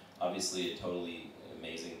person, obviously a totally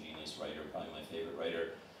amazing genius writer, probably my favorite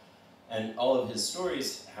writer. And all of his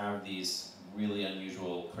stories have these really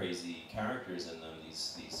unusual, crazy characters in them,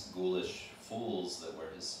 these ghoulish fools that were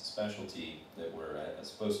his specialty, that were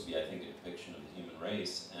supposed to be, I think, a depiction of the human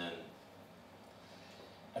race. And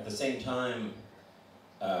at the same time,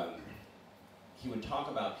 he would talk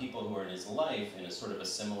about people who are in his life in a sort of a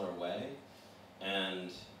similar way.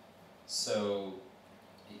 And so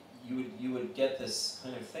you would get this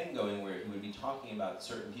kind of thing going where he would be talking about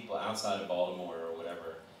certain people outside of Baltimore or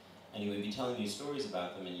whatever, and he would be telling you stories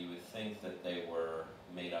about them, and you would think that they were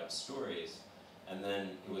made-up stories. And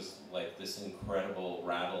then it was like this incredible,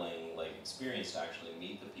 rattling experience to actually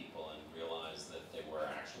meet the people and realize that they were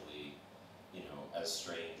actually, you know, as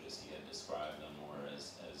strange as he had described them, or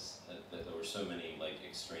that there were so many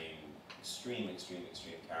extreme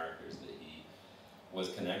characters that he was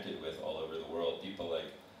connected with all over the world. People like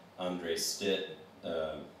Andre Stitt,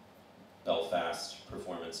 Belfast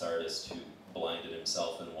performance artist who blinded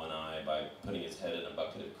himself in one eye by putting his head in a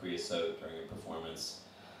bucket of creosote during a performance.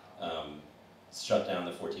 Shut down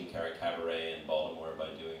the 14-Karat Cabaret in Baltimore by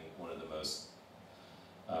doing one of the most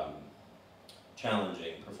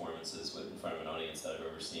challenging performances in front of an audience that I've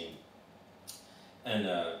ever seen. And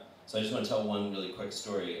so I just want to tell one really quick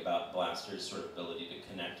story about Blaster's sort of ability to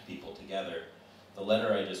connect people together. The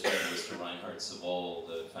letter I just read was to Reinhard Savol,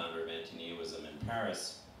 the founder of anti-neoism in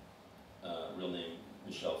Paris, real name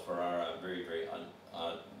Michel Ferrara, a very, very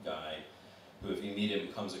odd guy, who if you meet him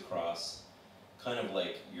comes across kind of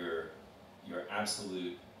like your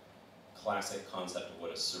absolute classic concept of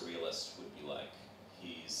what a surrealist would be like.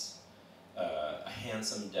 He's a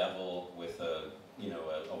handsome devil with a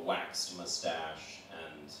waxed mustache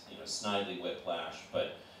and snidely whiplash,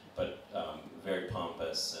 but very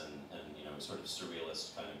pompous and sort of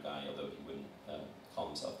surrealist kind of guy, although he wouldn't call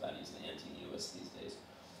himself that. He's an anti-newist these days.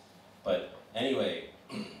 But anyway,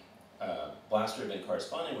 Blaster had been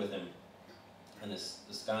corresponding with him, and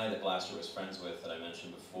this guy that Blaster was friends with that I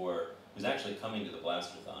mentioned before, who's actually coming to the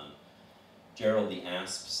Blasterthon, Gerald the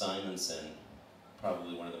Asp Simonson,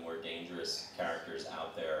 probably one of the more dangerous characters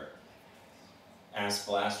out there, asked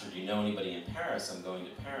Blaster, do you know anybody in Paris? I'm going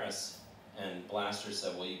to Paris. And Blaster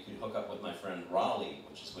said, well, you could hook up with my friend Raleigh,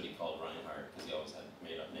 which is what he called Reinhardt, because he always had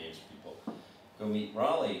made up names for people. Go meet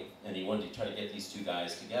Raleigh, and he wanted to try to get these two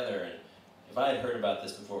guys together. And if I had heard about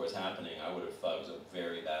this before it was happening, I would have thought it was a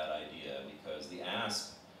very bad idea, because the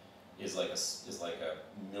Asp is like a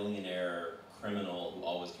millionaire criminal who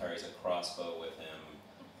always carries a crossbow with him,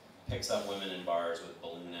 picks up women in bars with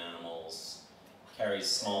balloon animals, carries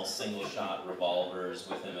small single-shot revolvers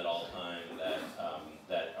with him at all time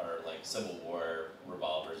that are like Civil War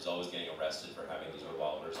revolvers. He's always getting arrested for having these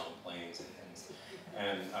revolvers on planes and things,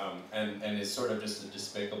 and is sort of just a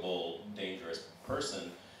despicable, dangerous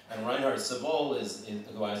person. And Reinhard Savoll is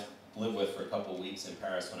who I lived with for a couple of weeks in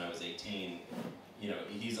Paris when I was 18. You know,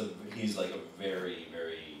 he's like a very,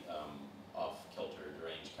 very off-kilter,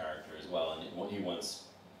 deranged character as well. And he once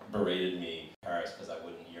berated me in Paris because I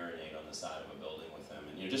wouldn't urinate on the side of a building with him,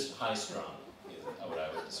 and just high-strung is what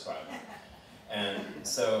I would describe him. And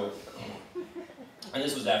so, and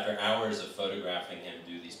this was after hours of photographing him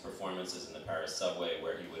do these performances in the Paris subway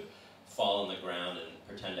where he would fall on the ground and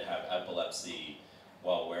pretend to have epilepsy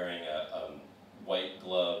while wearing white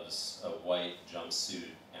gloves, a white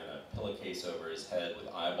jumpsuit, and a pillowcase over his head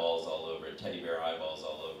with eyeballs all over it, teddy bear eyeballs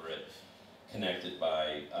all over it, connected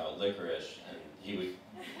by licorice. And he would,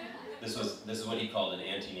 this is what he called an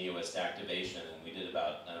anti-neoist activation, and we did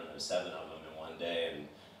about, I don't know, 7 of them in one day, and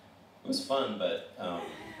it was fun, but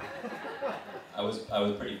I was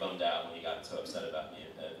pretty bummed out when he got so upset about me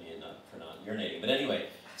for not urinating. But anyway,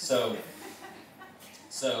 so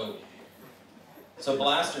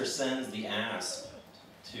Blaster sends the A.S.F.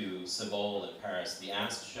 to Savoll in Paris. The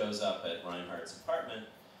A.S.F. shows up at Reinhardt's apartment,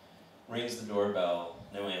 rings the doorbell,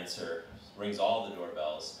 no answer, rings all the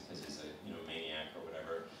doorbells because he's a maniac or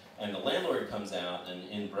whatever. And the landlord comes out and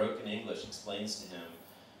in broken English explains to him,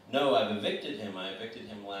 "No, I've evicted him. I evicted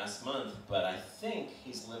him last month, but I think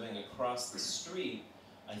he's living across the street.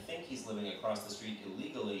 I think he's living across the street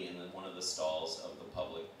illegally in one of the stalls of the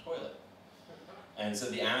public toilet." And so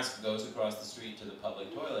the A.S.F. goes across the street to the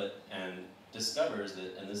public toilet and discovers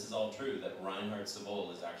that, and this is all true, that Reinhard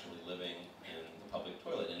Savoll is actually living in the public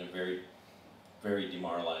toilet in a very, very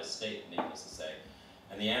demoralized state, needless to say.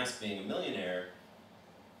 And the A.S.F. being a millionaire,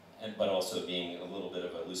 but also being a little bit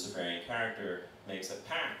of a Luciferian character, makes a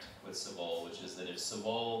pact with Savoll, which is that if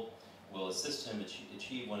Savoll will assist him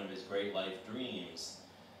achieve one of his great life dreams,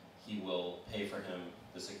 he will pay for him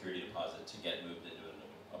the security deposit to get moved into an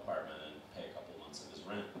apartment and pay a couple months of his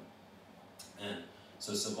rent. And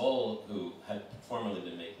so Savoll, who had formerly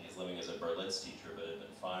been making his living as a Berlitz teacher but had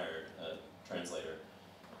been fired, translator,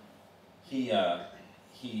 he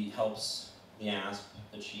helps the A.S.F.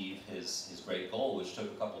 achieve his great goal, which took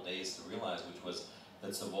a couple days to realize, which was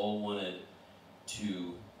that Savoll wanted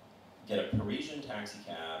to get a Parisian taxi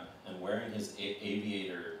cab and wearing his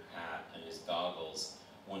aviator hat and his goggles,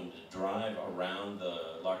 wanted to drive around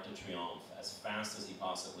the l'Arc de Triomphe as fast as he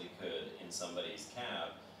possibly could in somebody's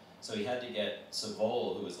cab. So he had to get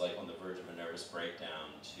Savoll, who was like on the verge of a nervous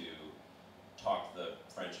breakdown, to talk the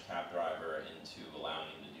French cab driver into allowing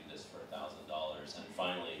him to do this for $1,000. And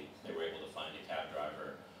finally, they were able to find a cab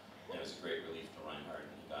driver, and it was a great relief to Reinhardt,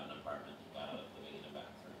 and he got an apartment, he got out of living in a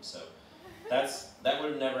bathroom. So that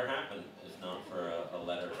would have never happened if not for a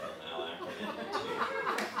letter from Al Ackerman to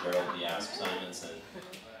Gerald the A.S.F. Simonson.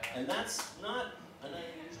 And that's not an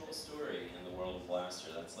unusual story in the world of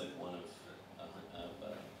Blaster. That's like one of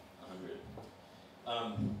 100.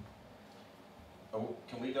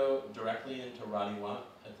 Can we go directly into Roddy Watt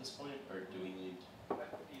at this point, or do we need?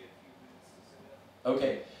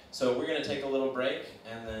 Okay, so we're going to take a little break,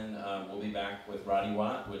 and then we'll be back with Roddy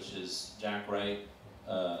Watt, which is Jack Wright,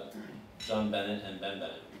 John Bennett, and Ben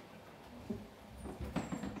Bennett.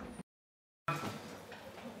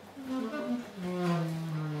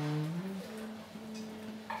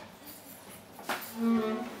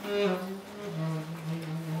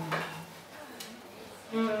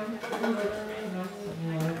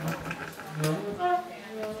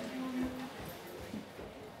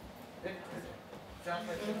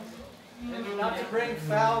 Not to bring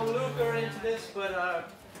foul lucre into this, but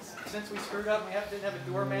since we screwed up, we didn't have a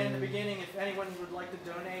doorman in the beginning. If anyone would like to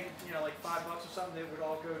donate, like $5 or something, it would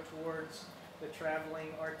all go towards the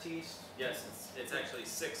traveling artiste. Yes, it's actually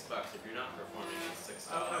 $6 if you're not performing. It's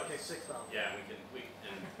 $6. Oh, okay, $6. Yeah,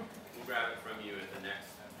 we'll grab it from you at the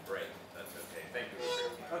next break. If that's okay. Thank you.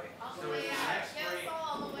 Okay. On the way out. Yes,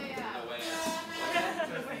 all the way out. No way out.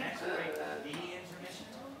 So is the next break the intermission?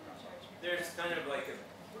 There's kind of like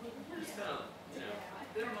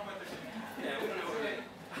They don't know what they're doing. Yeah, we don't know what we're doing.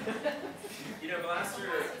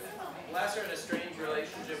 Blaster had a strange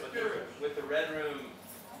relationship with the Red Room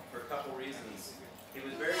for a couple reasons. He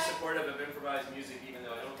was very supportive of improvised music, even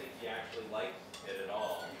though I don't think he actually liked it at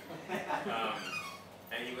all.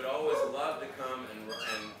 And he would always love to come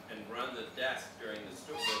and run the desk during the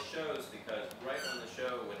shows, because right when the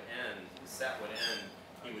show would end, the set would end,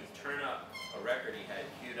 he would turn up a record he had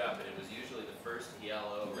queued up, and it was usually the first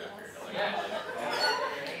ELO record.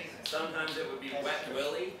 Sometimes it would be Wet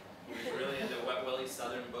Willie, He was really into Wet Willie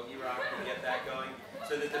Southern Boogie Rock and get that going.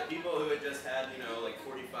 So that the people who had just had, you know, like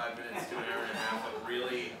 45 minutes to an hour and a half of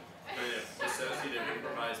really kind of dissociative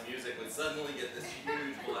improvised music would suddenly get this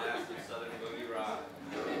huge blast of Southern Boogie Rock.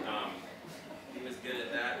 He was good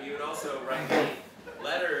at that. He would also write me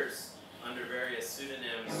letters under various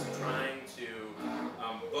pseudonyms trying to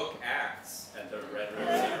book acts at the Red Room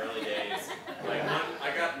in the early days. Like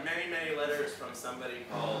I got many, many letters from somebody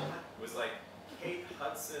called, it was like Kate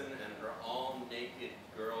Hudson and her all-naked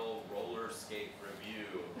girl roller skate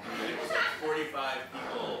review. And it was like 45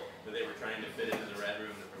 people that they were trying to fit into the Red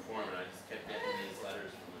Room to perform, and I just kept getting these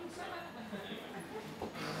letters from them. So, anyway.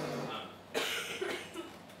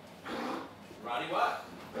 Roddy Watt.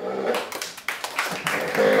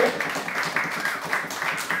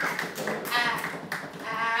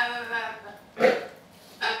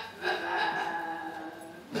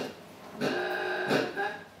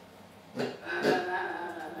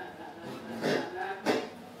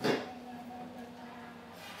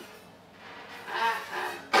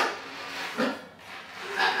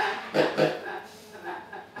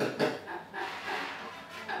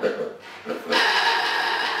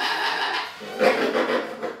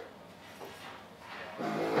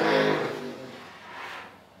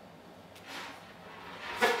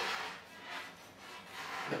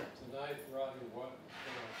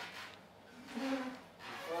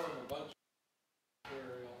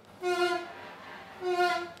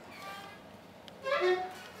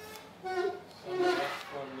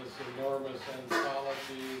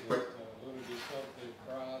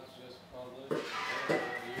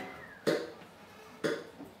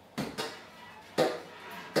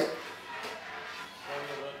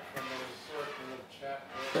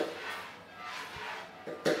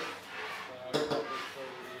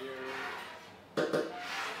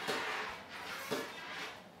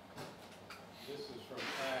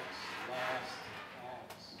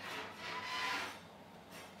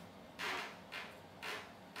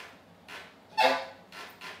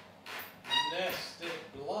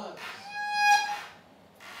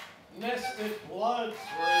 Nested bloods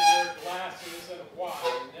were in your glasses, and why?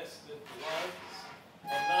 Nested bloods,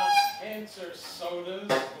 and not cancer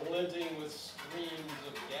sodas glinting with streams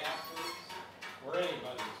of gases, were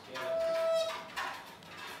anybody's guess.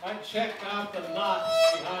 I checked out the knots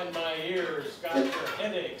behind my ears, got your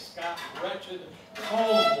headaches, got wretched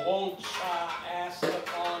comb, won't ask the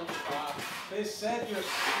pawn shop. They said your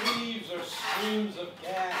sleeves are streams of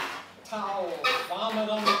gas, towels, vomit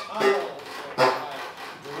on the towels. So I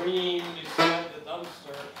dreamed beside the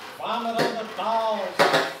dumpster, vomit on the dolls, you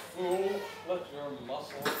fool. Let your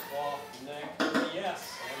muscle cloth neck,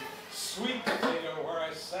 yes, and sweet potato where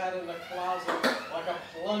I sat in the closet like a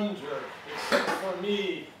plunger, except for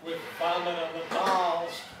me, with vomit on the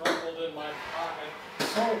dolls crumpled in my pocket,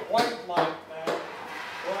 so white like that,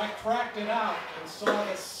 where I cracked it out and saw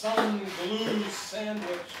the sun glue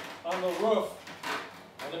sandwich on the roof,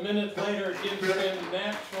 and a minute later gives them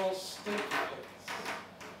natural stiffness.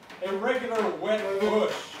 A regular wet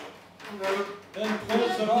bush, then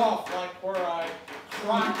pulls it off like where I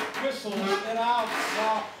crocked whistled it out,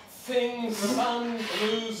 saw thing sun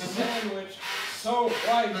glue sandwich so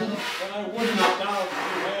white that I wouldn't doubt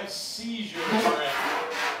you have seizure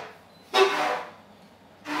breath.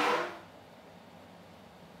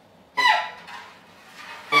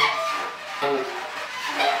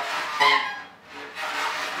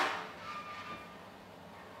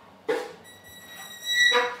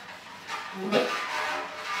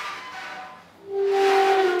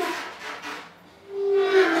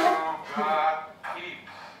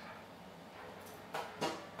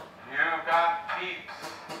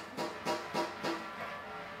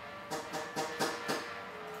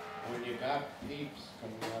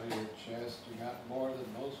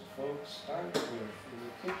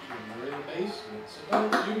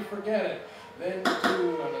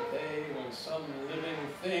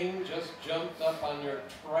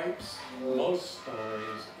 Most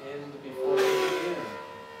stories end before they begin.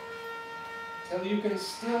 Till you can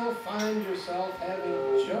still find yourself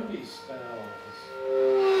having jumpy spells.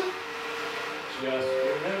 Just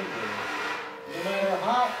remember, no matter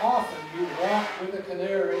how often you walk with the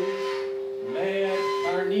canaries, mad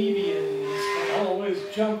carnidians can always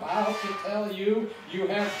jump out to tell you you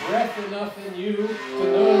have breath enough in you to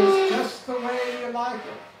know it's just the way you like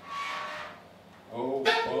it. Oh,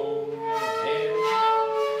 bonehead.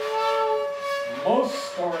 Most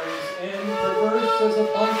stories end perverse as a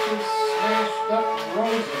bunch of smashed up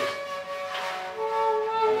roses.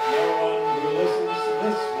 But no one who listens to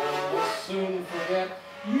this one will soon forget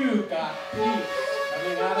you got peeps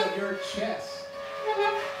coming out of your chest.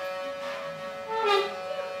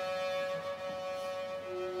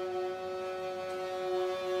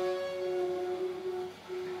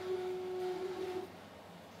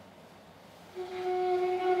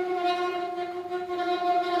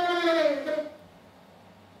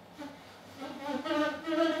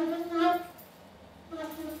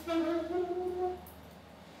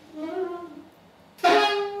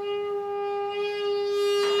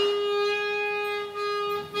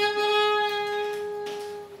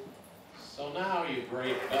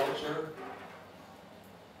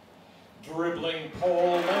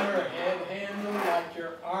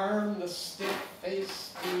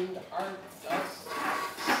 stained heart dust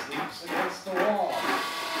sleeps against the wall.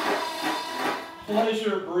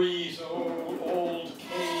 Pleasure breeze, old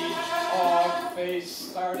cage, hog face,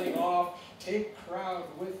 starting off. Take crowd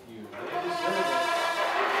with you, they deserve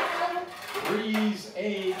it. Breeze,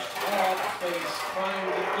 age, hog face,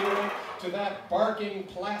 trying to do it to that barking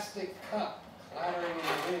plastic cup, clattering in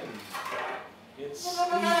the wind. It's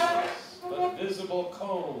sleeveless, but visible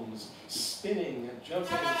combs, spinning and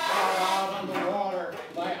jumping far out on the water,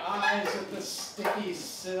 my eyes at the sticky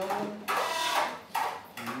sill.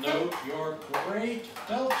 Note your great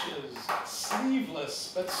belches,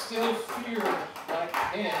 sleeveless, but still feared like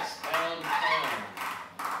pants downtown.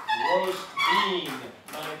 Roast bean,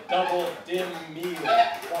 my double dim meal,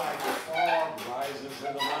 why fog rises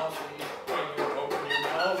in the mountain when you open your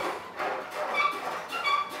mouth.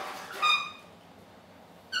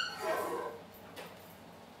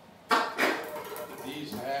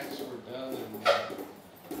 These hacks were done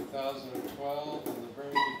in 2012 and the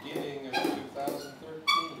very beginning of 2013.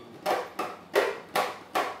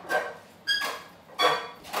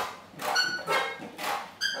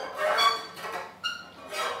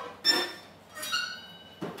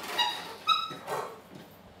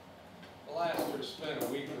 Blaster spent a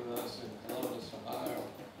week with us in Columbus, Ohio,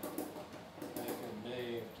 back in May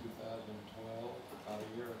of 2012, about a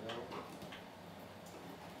year ago.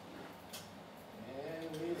 And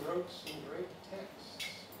we wrote some great texts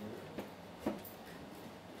here.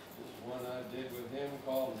 There's one I did with him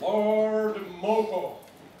called Lord Moko.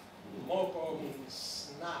 Moko means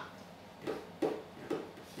snot.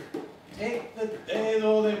 Take the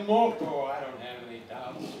dedo de Moko. I don't have any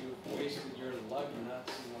doubts you've wasted your lug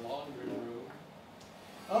nuts in the laundry room.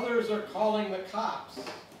 Others are calling the cops.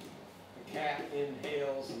 The cat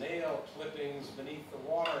inhales nail clippings beneath the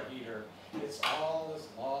water heater. It's all as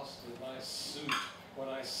lost in my suit when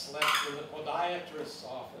I slept in the podiatrist's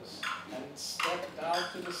office and stepped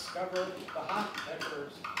out to discover the hot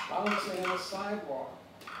peppers bouncing on the sidewalk.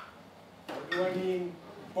 Or do I mean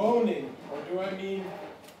boning? Or do I mean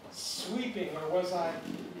sweeping? Or was I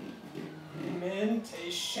meant a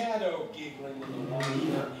shadow giggling in the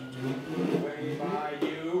water? Way by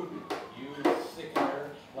you, you thickener,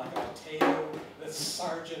 like a potato that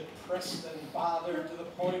Sergeant Preston bothered to the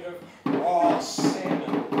point of raw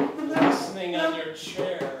salmon, glistening on your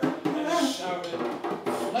chair, and shouted,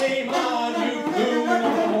 "Flame on, you goon of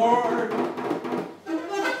the Lord!"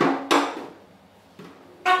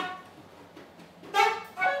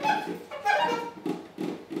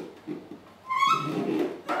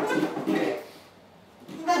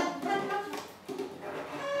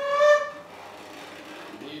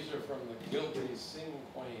 These are from the Guilty Sing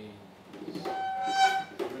Queens.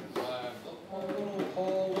 Written by a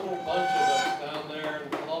whole little bunch of us down there in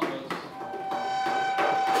Columbus.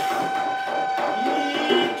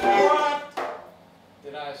 What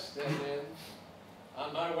did I step in? On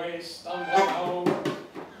my way stumbling home.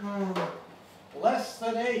 Less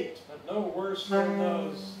than 8, but no worse than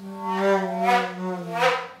those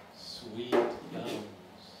sweet gums.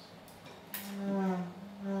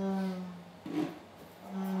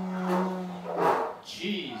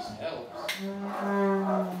 Cheese helps.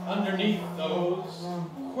 Underneath those,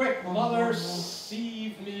 quick, mother,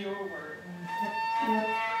 sieve me over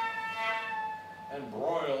and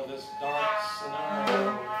broil this dark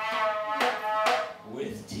scenario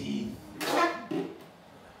with teeth.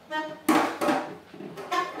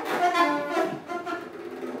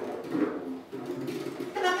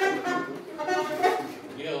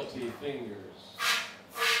 Guilty fingers.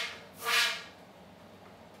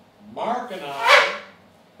 Mark and I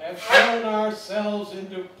have thrown ourselves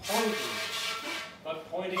into pointing, but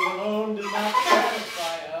pointing alone did not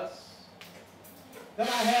satisfy us. Then I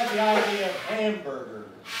had the idea of hamburgers,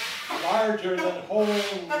 larger than whole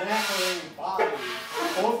nappering bodies,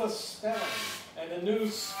 both a spelling and a new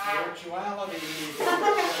spirituality needed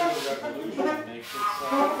when the revolution makes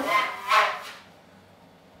itself.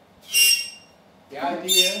 The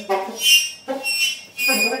idea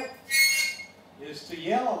is to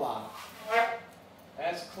yell a lot,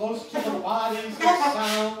 as close to the bodies as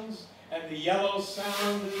sounds, and the yellow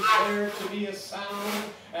sound is there to be a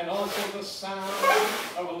sound, and also the sound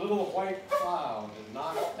of a little white cloud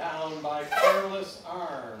knocked down by careless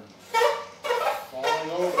arms,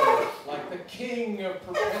 falling over like the king of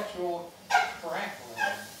perpetual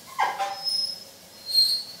crackling.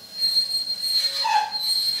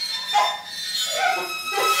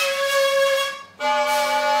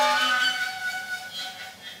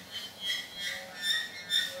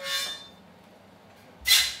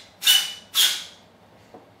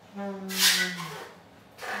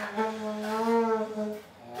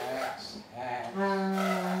 Hacks,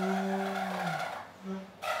 hacks.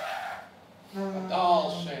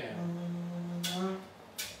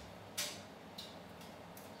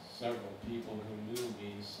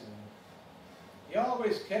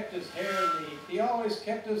 kept his hair neat. He always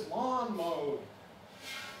kept his lawn mowed.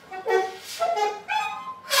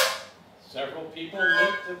 Several people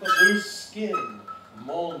nipped at the loose skin.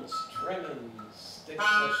 Mons tremens, sticks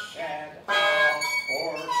a shad out,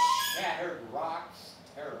 or shattered rocks,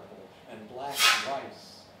 terrible, and black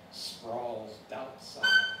rice sprawls outside.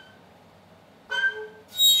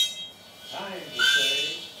 Time to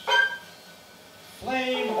say,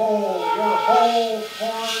 flame hole, your whole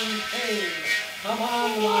torn pain. Come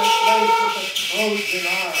on to my place with a Trojan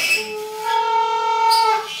arm.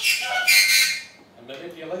 A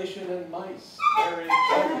manipulation in mice, very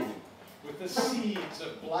heavy, with the seeds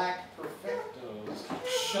of black perfectos,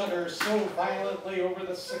 shudder so violently over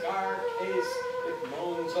the cigar case, it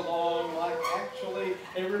moans along like actually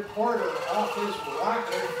a reporter off his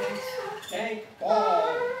rocker thinks, dank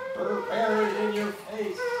ball, buried in your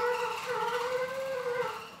face.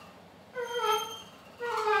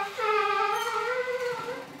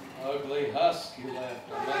 Ugly husk you left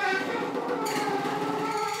a mess.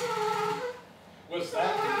 Was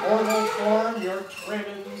that mortal form your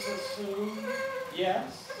tremens assumed?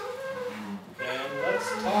 Yes? Then let's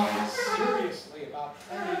talk seriously about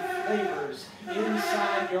tiny flavors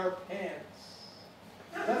inside your pants.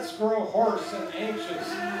 Let's grow hoarse and anxious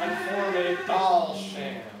and form a doll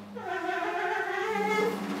sham.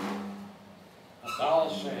 A doll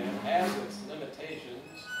sham has its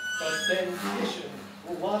limitations, but dentition,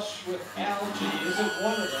 lush with algae, isn't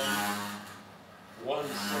one of them. One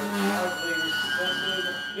so hardly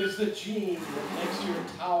recessive is the gene that makes your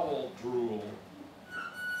towel drool.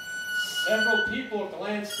 Several people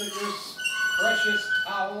glanced at your precious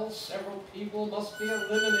towel. Several people must be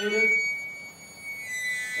eliminated.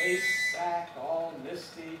 Face sack, all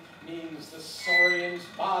misty, means the saurian's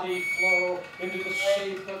body flow into the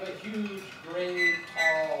shape of a huge gray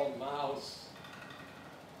tall mouse.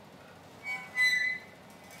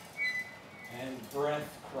 And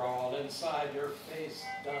breath crawl inside your face,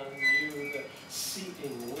 done you the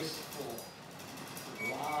seeping wistful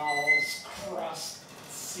lolls, crust,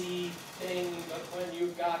 seed thing, but when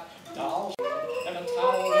you've got doll and a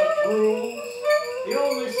towel that drools, the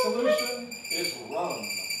only solution is rum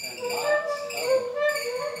and lots of it.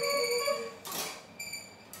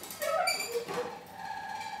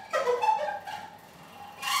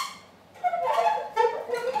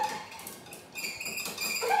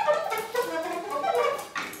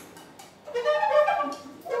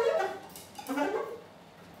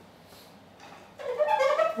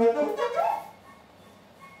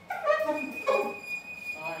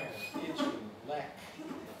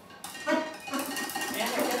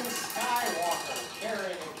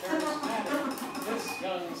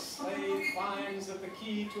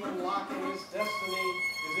 To unlocking his destiny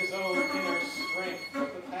is his own inner strength, but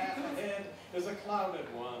the path ahead is a clouded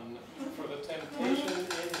one, for the temptation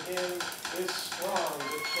in him is strong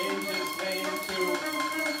to change his name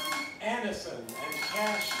to Anderson and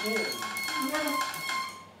cash in.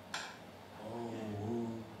 Oh,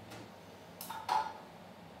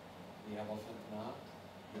 the elephant knot,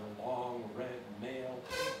 your long red male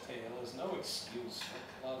pigtail is no excuse for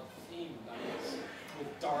club theme nights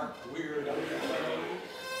with dark, weird undertones.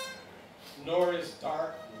 Nor is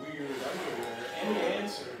dark, weird underwear any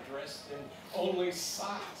answer dressed in only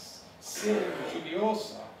socks, sin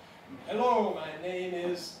judiosa. Hello, my name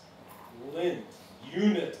is Lint.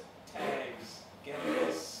 Unit tags get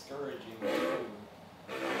discouraging too.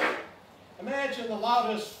 Imagine the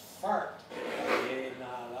loudest fart.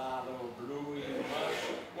 Bluey mush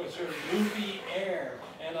was your loopy air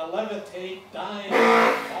and a levitate dying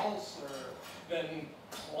falser, then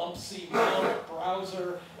clumsy mount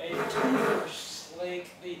browser, a tumor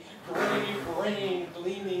slake, the gray brain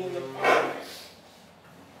gleaming in the park.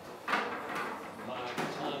 My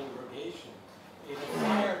congregation ate a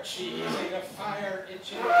fire cheese, ate a fire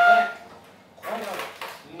itching neck. Quite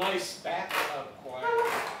a nice bathtub choir.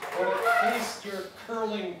 What a taste your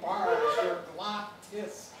curling bars, your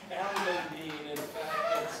glottis almondine. In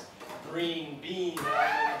fact, it's green bean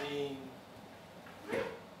almondine.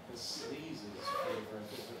 The sleaze's favorite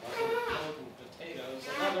is other potent potatoes,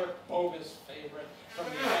 another bogus favorite from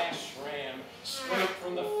the ashram, straight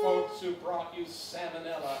from the folks who brought you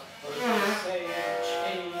salmonella, or as they say,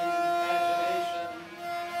 chain pagination.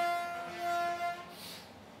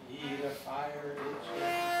 Eat a fire itch,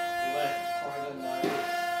 left quite a nice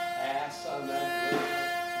ass on that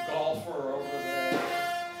little golfer over there.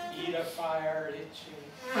 Eat a fire itching,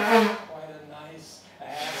 quite a nice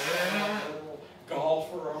ass on that little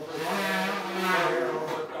golfer over there,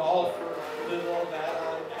 over golfer, little that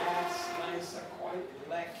on ass, nice, a quite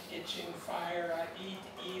leck itching fire, I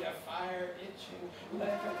eat a fire itching,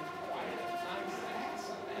 leck, quite a nice ass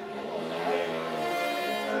on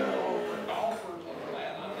Golfers on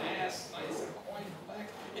flat on ass, nice and point black,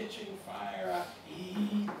 itching fire, I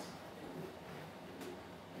eat.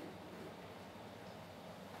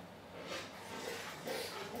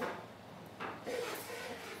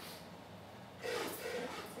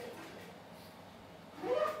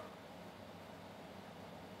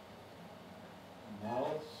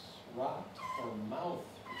 Mouse rot or mouth?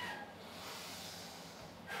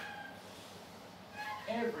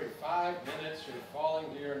 Every 5 minutes you're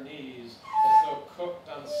falling to your knees as though cooked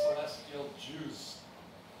on celestial juice.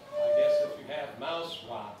 I guess if you have mouse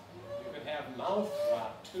rot, you could have mouth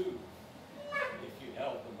rot too. If you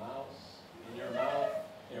held the mouse in your mouth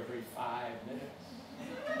every 5 minutes.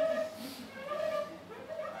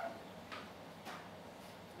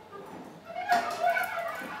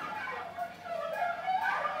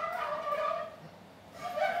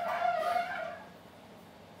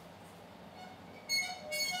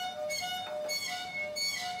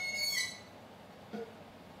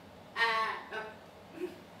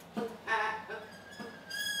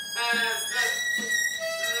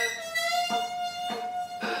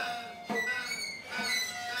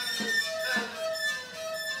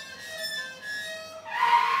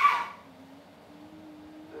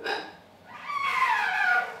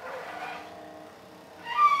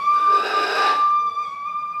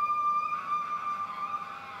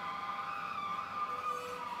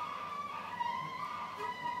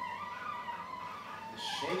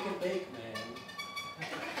 Shake and bake man.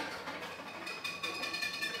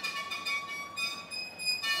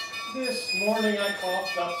 This morning I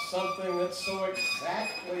coughed up something that so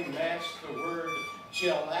exactly matched the word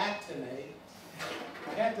gelatinate.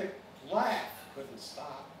 I had to laugh, couldn't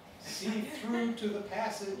stop. See through to the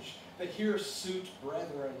passage, the hirsute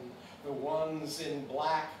brethren, the ones in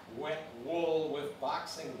black, wet wool with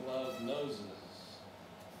boxing glove noses.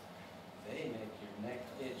 They make your neck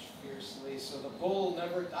itch fiercely so the bull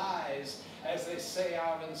never dies, as they say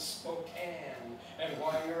out in Spokane. And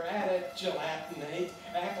while you're at it, gelatinate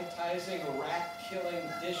appetizing rat-killing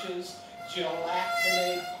dishes,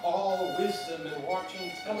 gelatinate all wisdom in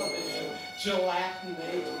watching television,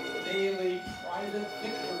 gelatinate daily private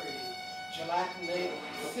victory, gelatinate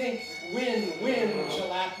think, win,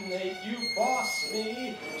 gelatinate you boss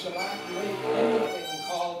me, gelatinate anything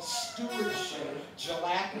called stewardship,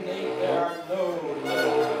 gelatinate there are no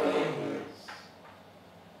little things.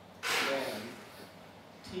 Then,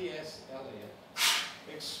 T.S. Eliot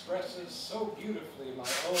expresses so beautifully my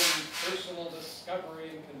own personal discovery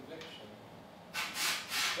and conviction.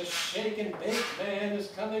 The shake and bake man is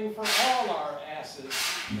coming for all our asses.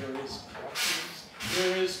 There is crutches.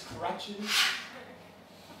 There is crutches.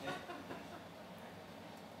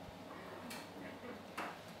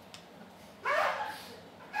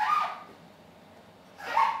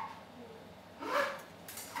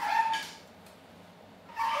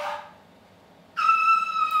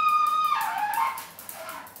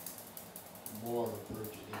 More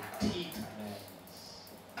burgeoning teat madness.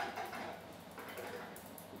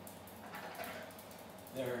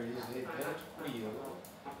 There is a bent wheel,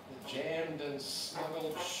 the jammed and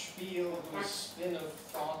smuggled spiel whose spin of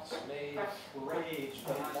thoughts made rage,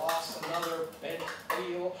 but lost another bent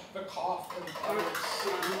wheel, the coughed and uttered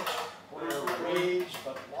speech, where rage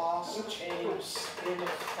but loss change spin of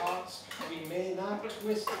thoughts, we may not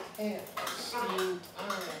twist can't steam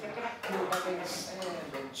time, through having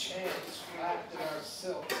sand and chance wrapped in our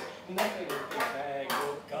silk, nothing in the bag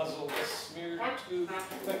will guzzle the smeared tooth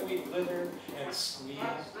that we littered and squeezed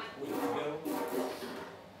with milk.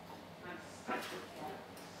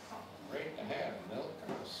 Great to have milk.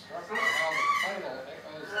 I was struck by how the title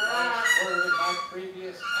echoes the last word of my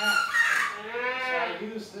previous act. So I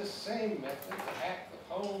use this same method to hack the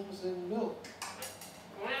poems in milk.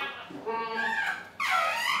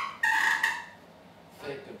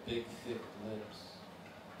 Think of big, thick lips.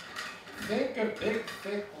 Think of big,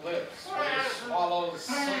 thick lips where you swallow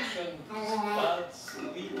suction buds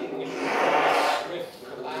leaking from a swift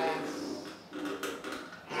glass.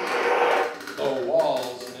 Though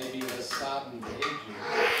walls may be the sodden pages.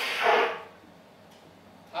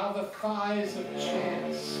 How the thighs of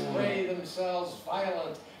chance spray themselves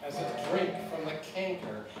violent as a drink from the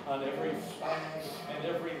canker on every flag and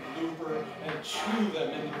every looper and chew them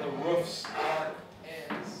into the roof's dark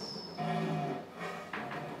pants.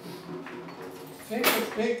 Think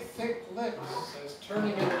of big, thick lips as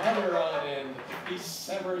turning an udder on end, he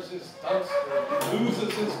severs his dumpster,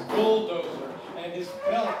 loses his bulldozer and his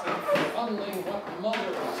belt and funneling what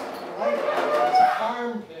mothers right out of his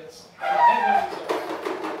armpits and heavens of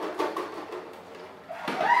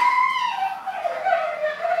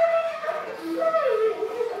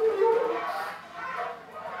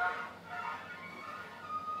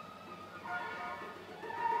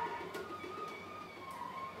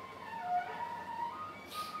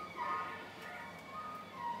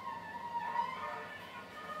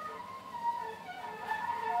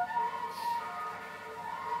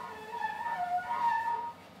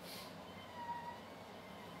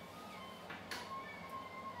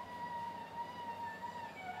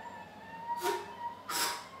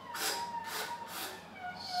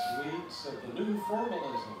of the new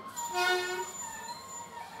formalism.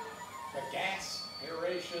 The gas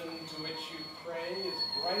aeration to which you pray is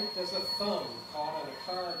bright as a thumb caught in a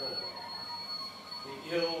car door.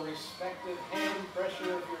 The ill-respected hand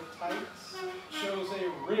pressure of your tights shows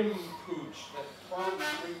a rim pooch that prompts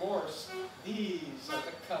remorse. These are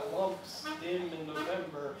the clumps dim in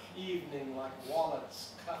November evening like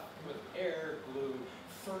wallets cuffed with air glue,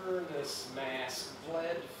 furnace mask,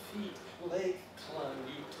 bled feet, lake clung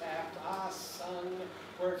you tapped, ah son,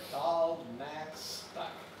 where dolled Max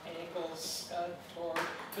stuck, ankles scud toward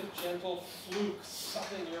the gentle fluke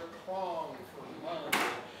supping your prong for money.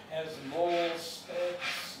 As mole sped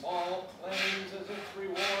small claims as its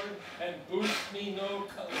reward, and boost me no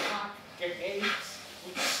clock gates,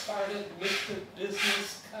 which started Mr.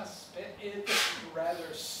 Business cuspid,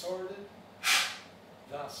 rather sordid.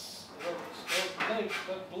 Thus works no blink,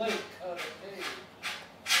 but blink cut a page.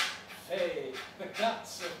 Fay, the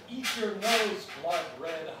guts of eat your nose blood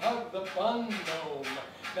red, hug the bun gnome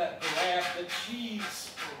that grabbed the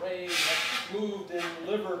cheese spray that moved in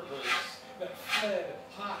liver bursts, that fled,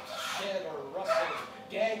 hopped, shed, or rustled,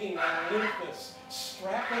 gagging on limpness,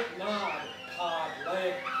 strap it nod, pod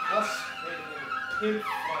leg, frustrating, pimp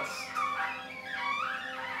fest.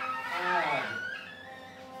 Odd,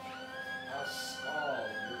 how scald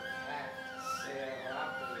you packed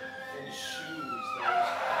C.A.S.F.C in shoes that was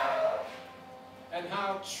hard, and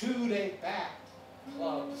how chewed a bat,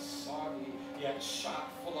 clubs soggy, yet shot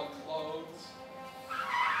full of clothes.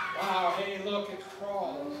 Wow, hey, look, it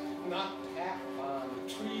crawls, not pack on,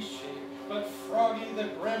 tree shape, but Froggy the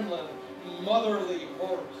Gremlin, motherly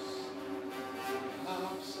horse.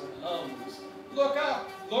 Hops and hums. Look up,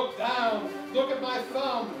 look down, look at my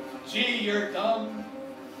thumb. Gee, you're dumb.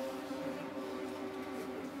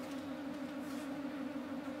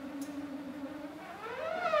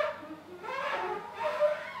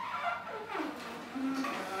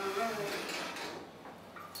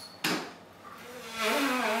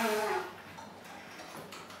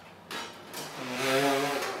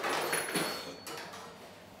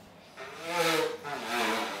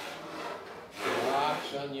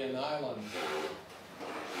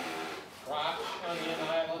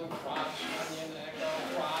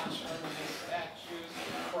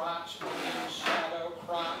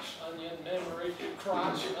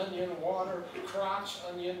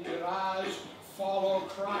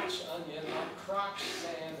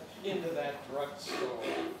 Into that drugstore.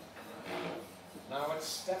 Now it's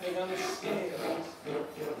stepping on the scales.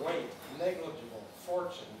 Weight, negligible,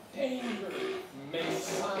 fortune, danger,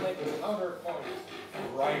 Masonic counterpoint,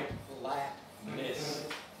 right lat miss.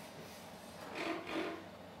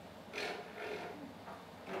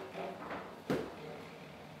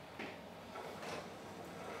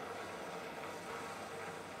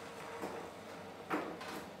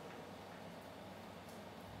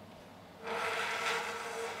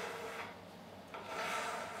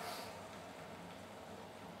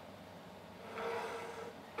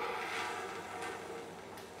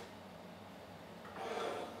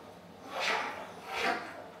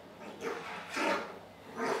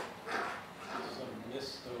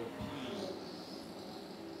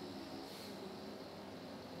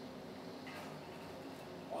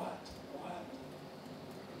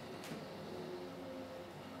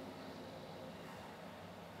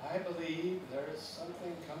 I believe there is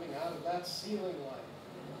something coming out of that ceiling light.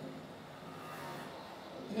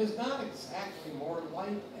 It is not exactly more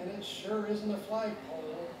light, and it sure isn't a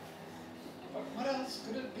flagpole. But what else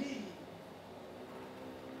could it be?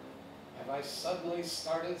 Have I suddenly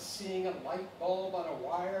started seeing a light bulb on a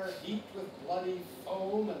wire heaped with bloody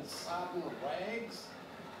foam and sodden rags?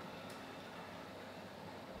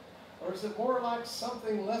 Or is it more like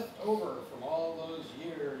something left over from all those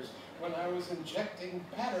years when I was injecting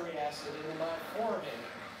battery acid into my forehead?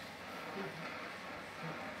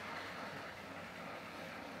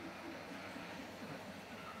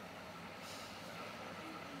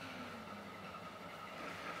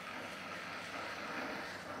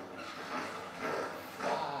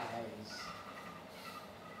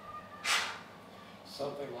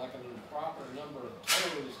 Something like an improper number of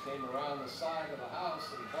toes came around the side of the house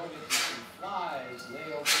and pointed to some flies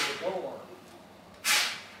nailed to the door.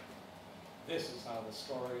 This is how the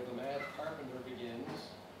story of the mad carpenter begins.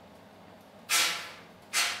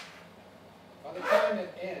 By the time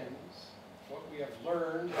it ends, what we have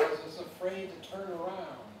learned has us afraid to turn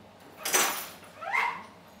around.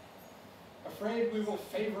 Afraid we will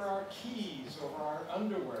favor our keys over our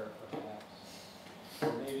underwear, perhaps.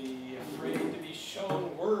 Or maybe afraid to be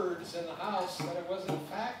shown words in the house that it was in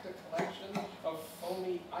fact a collection of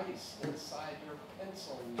stony ice inside your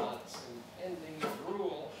pencil nuts impending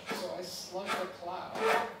drool, so I slug the cloud.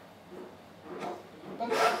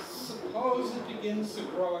 But suppose it begins to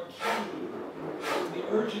grow acute with the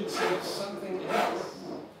urgency of something else.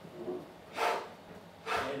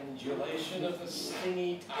 Pendulation of the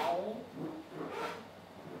stingy towel?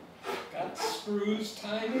 Gut screws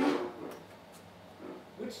tiny?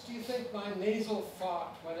 Which do you think my nasal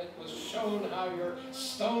thought when it was shown how your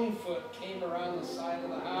stone foot came around the side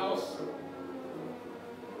of the house?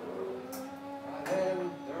 By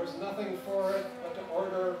then, there was nothing for it but to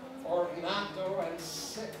order ornato and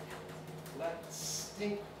sick. Let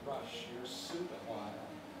stink brush your suit a while.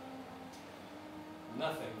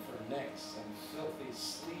 Nothing for necks and filthy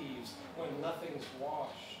sleeves when nothing's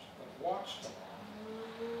washed, but watched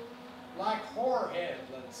along. Like whorehead,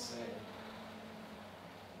 let's say.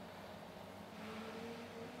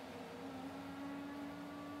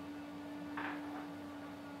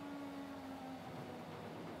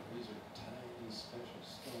 These are tiny special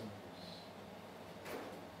stories.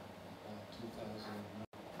 About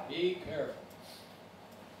 2009. Be careful.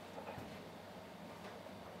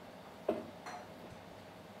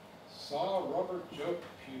 Saw a rubber joke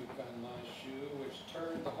puke on my shoe, which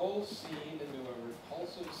turned the whole scene into a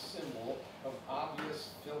repulsive symbol of obvious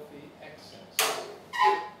filthy excess.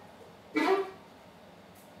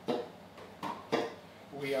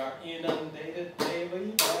 We are inundated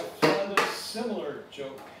daily by a flood of similar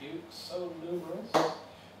joke pukes so numerous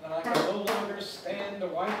that I can no longer stand to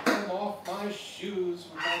wipe them off my shoes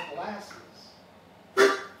with my glasses.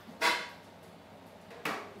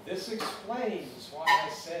 This explains why I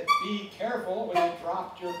said be careful when you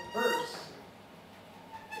dropped your purse.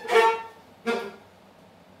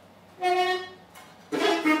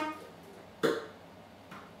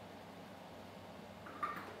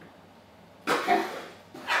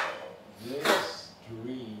 This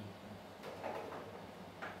dream.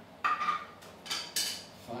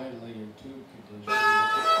 Finally, your tube condition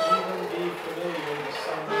will even be familiar to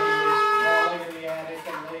someone who is crawling in the attic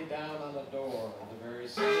and lay down on the door.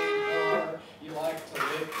 Same door you like to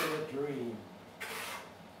live in a dream.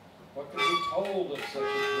 What can be told of such a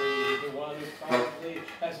dream to one who probably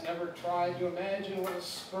has never tried to imagine what a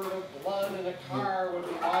spurt of blood in a car would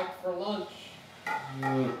be like for lunch?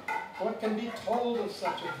 What can be told of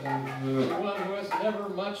such a thing to one who has never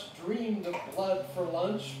much dreamed of blood for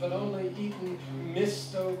lunch but only eaten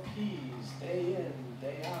misto peas day in,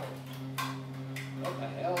 day out? What the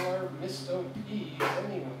hell are misto peas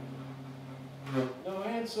anyway? No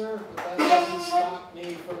answer, but that doesn't stop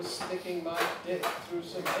me from sticking my dick through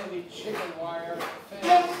some heavy chicken wire at the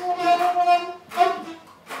fence.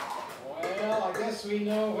 Well, I guess we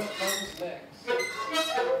know what comes next.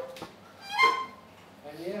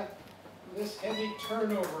 And yet, this heavy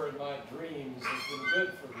turnover in my dreams has been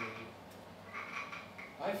good for me.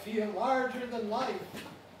 I feel larger than life,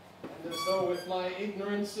 and as though with my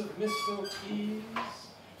ignorance of misto peas,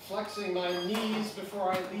 flexing my knees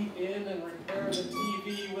before I leap in and repair the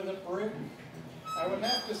TV with a brick, I would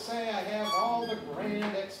have to say I have all the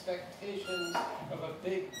grand expectations of a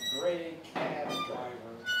big gray cab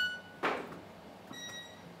driver.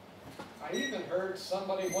 I even heard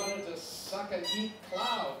somebody wanted to suck and eat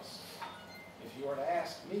clouds. If you were to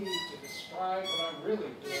ask me to describe what I'm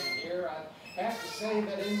really doing here, I'd have to say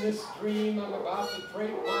that in this dream I'm about to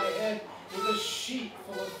drape my head with a sheet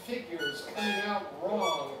full of figures coming out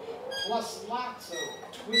wrong, plus lots of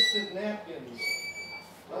twisted napkins,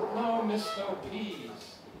 but no misto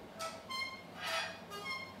peas.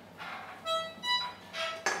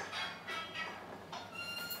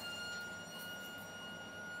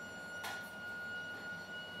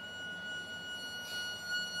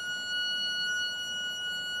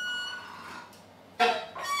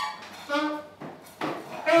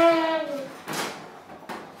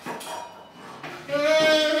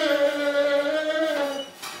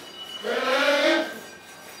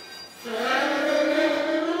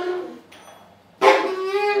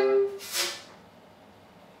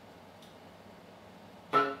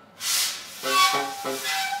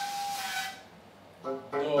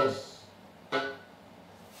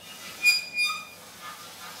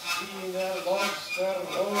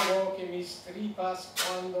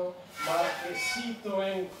 Cuando marquesito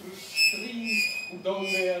en crustris,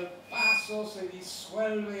 donde el paso se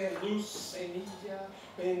disuelve en luz semilla,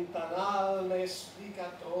 ventanal me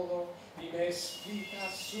explica todo y me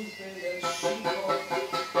explica supe del chico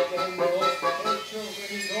que en los pechos de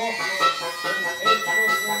mis ojos, en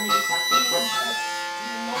pechos de mis intestinos,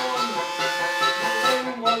 mi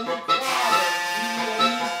lengua licuada y de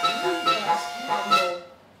mis tripas cuando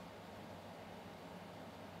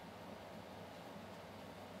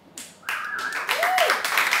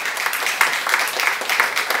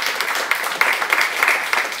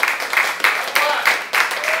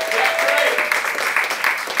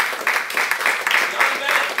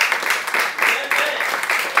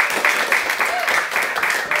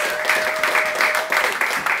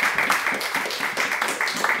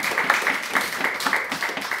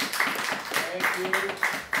you.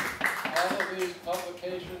 All of these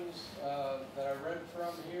publications that I read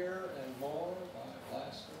from here and more by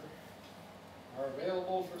Blaster are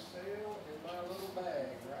available for sale in my little bag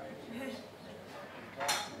right here. So talk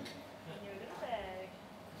to me. In your little bag.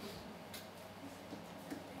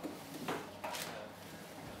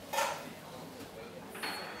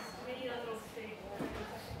 We need a little stick.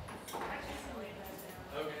 Actually, some way that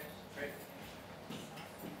down. Okay, great.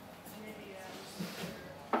 Maybe,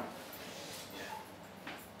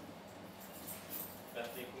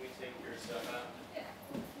 Bethany, can we take your stuff out? Yeah.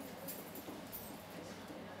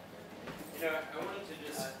 You know, I wanted to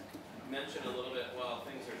just mention a little bit, while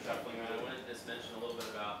things are shuffling around, I wanted to just mention a little bit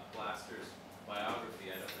about Blaster's biography.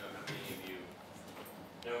 I don't know how many of you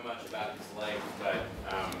know much about his life, but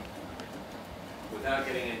without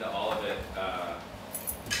getting into all of it,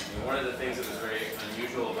 you know, one of the things that was very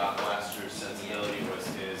unusual about Blaster's sensibility was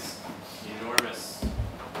his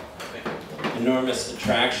enormous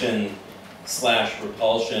attraction /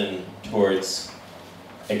 repulsion towards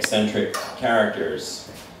eccentric characters.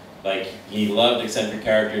 Like, he loved eccentric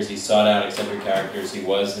characters, he sought out eccentric characters, he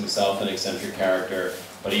was himself an eccentric character,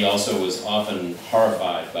 but he also was often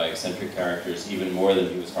horrified by eccentric characters, even more than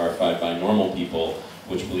he was horrified by normal people,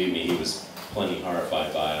 which, believe me, he was plenty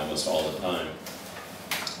horrified by almost all the time.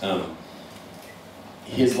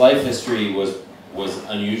 His life history was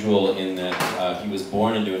unusual in that he was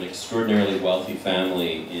born into an extraordinarily wealthy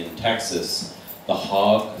family in Texas, the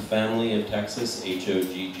Hogg family of Texas,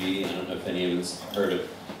 H-O-G-G. I don't know if any of us heard of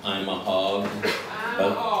I'm a Hog,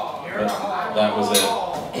 but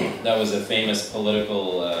that was a famous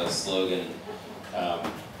political slogan,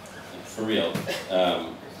 for real,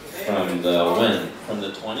 from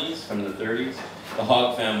the 20s, from the 30s. The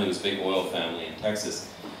Hogg family was a big oil family in Texas.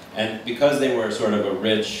 And because they were sort of a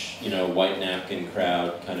rich, you know, white napkin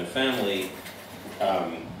crowd kind of family,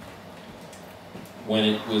 when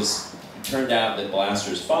it turned out that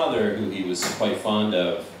Blaster's father, who he was quite fond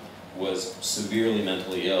of, was severely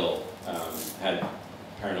mentally ill, had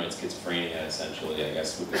paranoid schizophrenia, essentially, I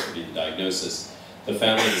guess would be the diagnosis. The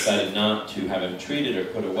family decided not to have him treated or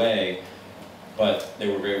put away, but they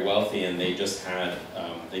were very wealthy and they just had,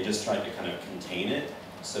 they just tried to kind of contain it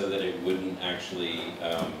so that it wouldn't actually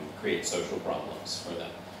create social problems for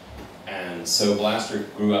them. And so Blaster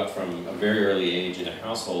grew up from a very early age in a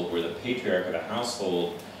household where the patriarch of the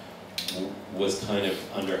household was kind of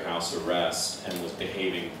under house arrest and was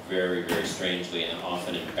behaving very, very strangely and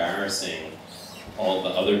often embarrassing all the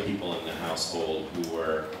other people in the household who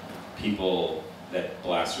were people that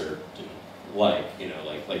Blaster didn't like, you know,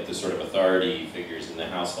 like the sort of authority figures in the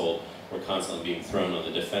household were constantly being thrown on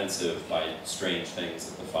the defensive by strange things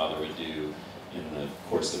that the father would do in the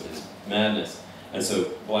course of his madness. And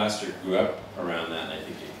so Blaster grew up around that, and I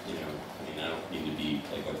think, you know, I mean, I don't need to be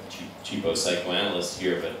like a cheapo psychoanalyst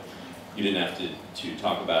here, but you didn't have to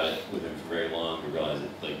talk about it with him for very long to realize it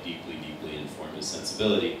like deeply, deeply informed his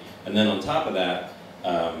sensibility. And then on top of that,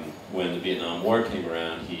 when the Vietnam War came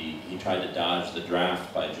around, he tried to dodge the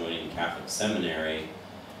draft by joining Catholic seminary.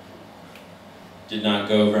 Did not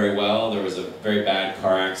go very well. There was a very bad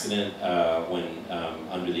car accident when,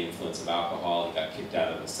 under the influence of alcohol, he got kicked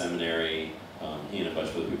out of the seminary. He and a bunch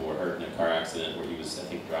of other people were hurt in a car accident where he was, I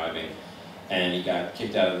think, driving. And he got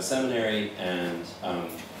kicked out of the seminary, and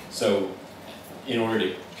so in order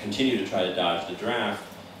to continue to try to dodge the draft,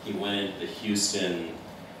 he went into the Houston,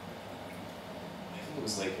 I think it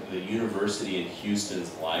was like the university in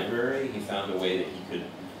Houston's library. He found a way that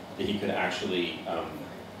he could actually,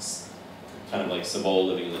 kind of like Savole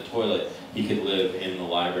living in the toilet, he could live in the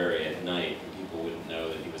library at night, and people wouldn't know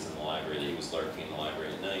that he was in the library, that he was lurking in the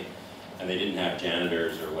library at night. And they didn't have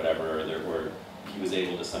janitors or whatever, he was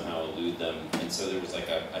able to somehow elude them. And so there was like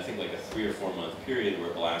I think like a 3 or 4 month period where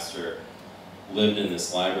Blaster lived in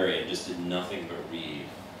this library and just did nothing but read.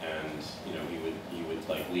 And you know, he would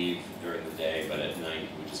like leave during the day, but at night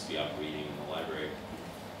he would just be up reading in the library.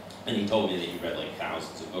 And he told me that he read like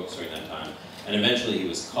thousands of books during that time. And eventually he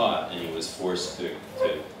was caught and he was forced to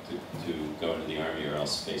go into the army or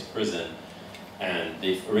else face prison. And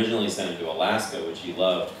they originally sent him to Alaska, which he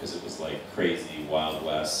loved because it was like crazy Wild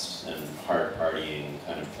West and hard partying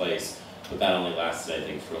kind of place. But that only lasted, I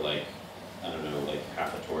think, for like, I don't know, like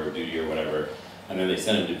half a tour of duty or whatever. And then they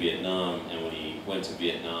sent him to Vietnam, and when he went to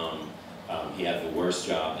Vietnam, he had the worst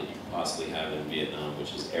job that you could possibly have in Vietnam,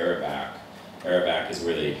 which is aerobac. Aerobac is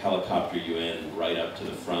where they helicopter you in right up to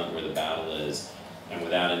the front where the battle is, and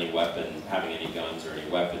without any weapons, having any guns or any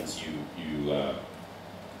weapons,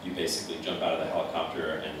 you basically jump out of the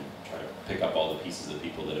helicopter and try to pick up all the pieces of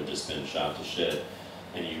people that have just been shot to shit,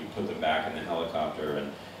 and you put them back in the helicopter,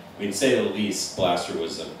 and I mean, to say the least, Blaster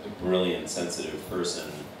was a brilliant, sensitive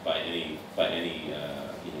person by any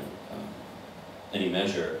any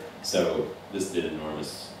measure. So this did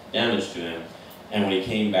enormous damage to him. And when he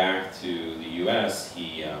came back to the U.S.,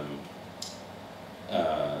 he,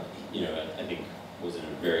 I think was in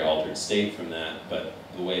a very altered state from that. But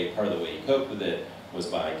part of the way he coped with it was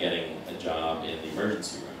by getting a job in the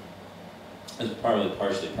emergency room. It was probably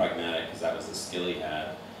partially pragmatic because that was the skill he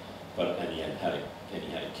had, and he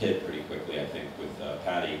had a kid pretty quickly, I think, with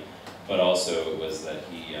Patty. But also it was that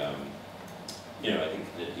he, I think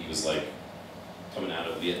that he was like coming out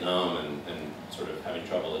of Vietnam and sort of having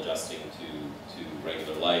trouble adjusting to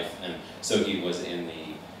regular life, and so he was in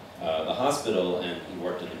the hospital, and he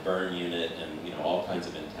worked in the burn unit, and all kinds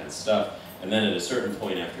of intense stuff. And then at a certain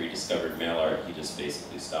point, after he discovered mail art, he just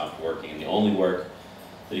basically stopped working. And the only work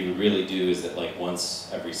that he would really do is that, like, once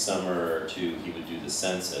every summer or two, he would do the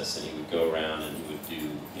census, and he would go around and he would do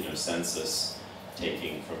census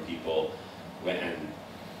taking from people. And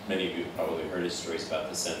many of you have probably heard his stories about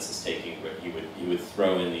the census taking, but he would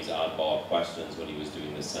throw in these oddball questions when he was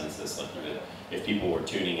doing the census. Like, if people were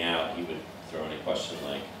tuning out, he would throw in a question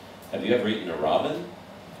like, "Have you ever eaten a robin?"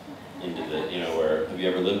 Into the, or have you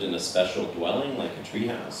ever lived in a special dwelling like a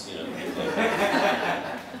treehouse? Things like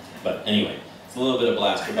that. But anyway, it's a little bit of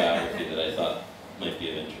Blaster biography that I thought might be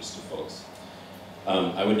of interest to folks.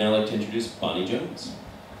 I would now like to introduce Bonnie Jones.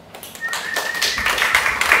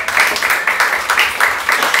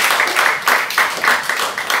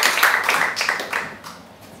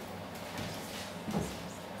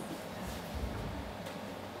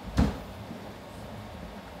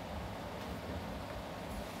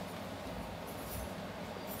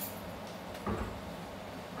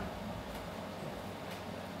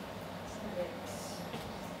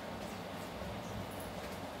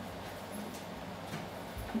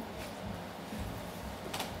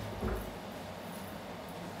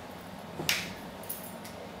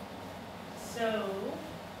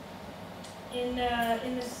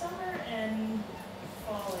 In the summer and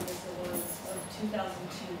fall, I guess it was, of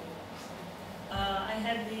 2002, I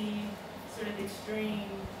had the sort of extreme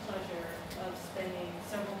pleasure of spending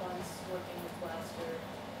several months working with Blaster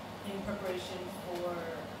in preparation for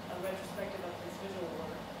a retrospective of his visual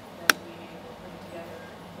work that we were putting together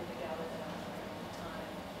for the gala that I was running at the time.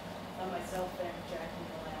 Myself and Jackie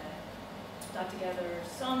Millad got together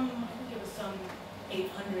I think it was some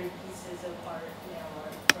 800 pieces of art, nail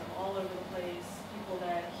art, from all over the place, people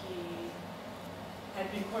that he had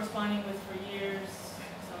been corresponding with for years,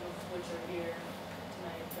 some of which are here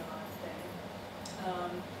tonight, John,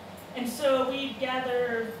 Ben. And so we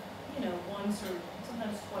gather, once or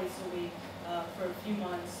sometimes twice a week for a few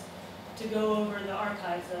months to go over the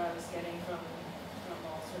archives that I was getting from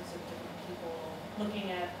all sorts of different people,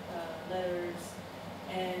 looking at letters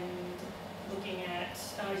and looking at,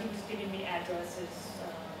 he was giving me addresses,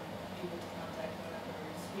 people to contact, whatever.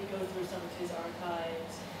 We'd go through some of his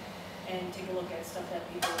archives and take a look at stuff that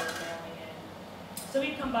people were mailing in. So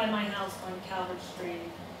he'd come by my house on Calvert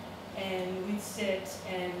Street, and we'd sit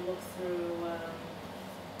and look through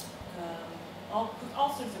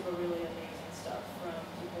all sorts of really amazing stuff, from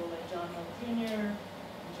people like John Hill Jr.,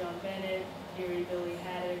 John Bennett, Gary Billy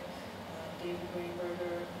Haddock, David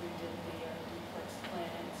Greenberger, who did the duplex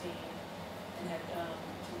plan scene and had 2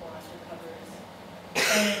 Blaster covers.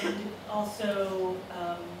 And also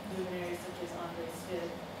luminaries such as Andre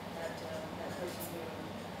Stitt, that person who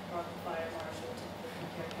brought the fire marshal to the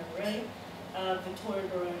Care Cabaret, Vittorio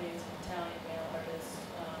Baroni is an Italian male artist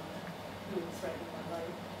who threatened my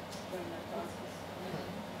life during that process.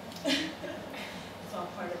 It's all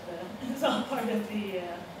part of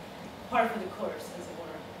the course, as it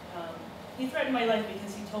were. He threatened my life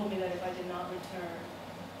because he told me that if I did not return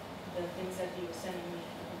the things that he was sending me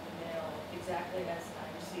in the mail exactly as I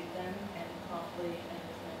received them and promptly and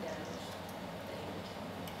with no damage, that he would kill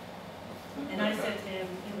me. And I said to him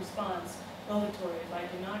in response, "Well, Victoria, if I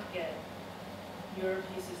do not get your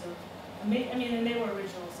pieces of, and they were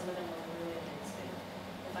originals, some of them were really amazing.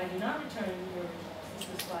 If I do not return your originals," this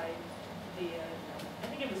was by the, I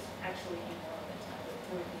think it was actually email at the time, but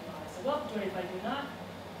Victoria email. I said, "Well, Victoria, if I do not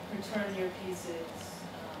return your pieces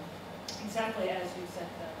exactly as you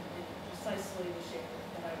sent them, in precisely the shape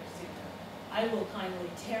that I received them, I will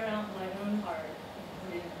kindly tear out my own heart and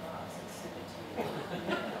put it in a box and send it to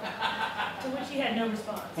you." To which he had no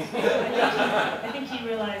response. I think he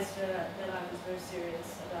realized that I was very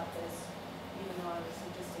serious about this, even though I was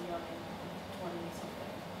just a young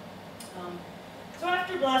 20-something. So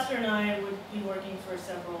after Blaster and I would be working for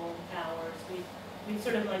several hours, we'd we'd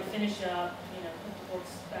sort of like finish up, you know, put the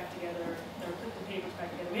books back together, or put the papers back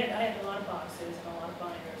together. I had a lot of boxes and a lot of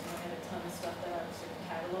binders, and I had a ton of stuff that I was sort of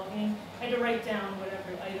cataloging. I had to write down what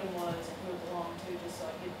every item was and who it belonged to, just so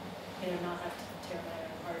I could, you know, not have to tear my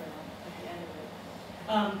own heart out at the end of it.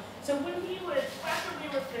 So when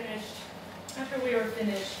after we were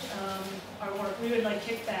finished our work, we would like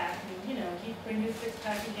kick back, and, you know, he'd bring his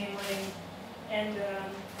 6-pack of Yingling, and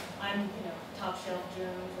I'm, you know, top shelf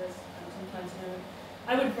Jones, as I'm sometimes known.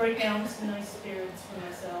 I would break down some nice spirits for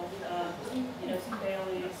myself, you know, some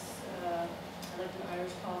Baileys. I liked an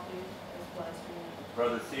Irish coffee, as Blasterthon.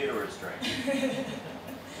 Brother Theodore's drink.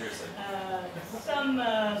 Seriously. Some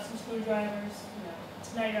screwdrivers, you know.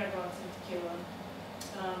 Tonight I brought some tequila.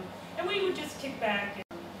 And we would just kick back and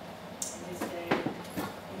his day,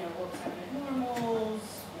 you know, what was happening at normals,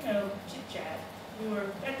 you know, chit-chat.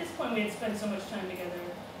 At this point we had spent so much time together,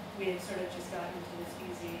 we had sort of just gotten into this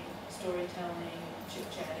easy storytelling,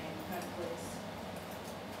 chit-chatting kind of place.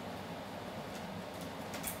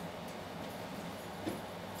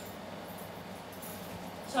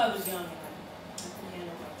 So I was young and I could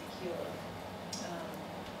handle my tequila.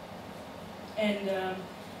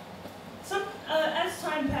 As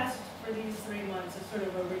time passed for these 3 months, a sort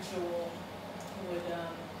of a ritual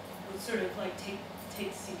would sort of like take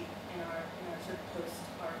seat in our sort of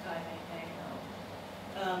post-archiving hangout.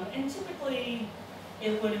 And typically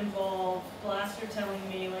it would involve Blaster telling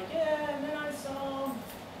me like, yeah, and then I saw,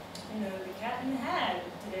 you know, the Cat in the Hat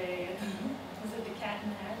today. Was it the Cat in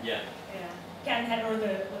the Hat? Yeah. Yeah. Cat in the Hat, or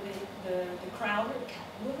the crowd,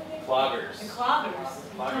 what were they? Cloggers. The cloggers.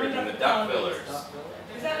 Cloggers and the duck fillers.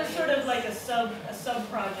 Because that was sort of like a sub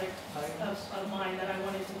project of mine that I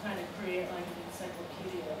wanted to kind of create like an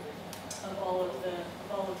encyclopedia of all of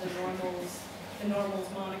the normals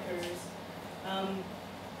monikers.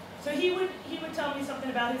 So he would tell me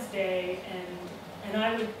something about his day, and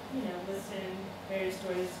I would, you know, listen, various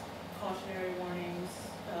stories, cautionary warnings,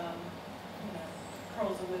 you know,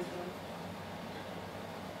 pearls of wisdom.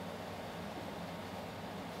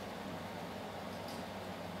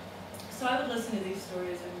 So I would listen to these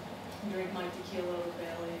stories and drink my tequila or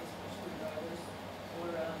Baileys or screwdrivers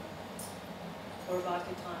or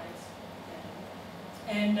vodka tonics,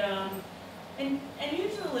 and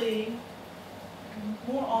usually,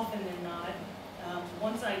 more often than not,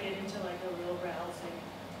 once I get into like a real rousing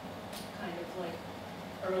kind of like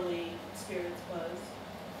early spirits buzz,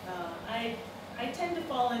 I tend to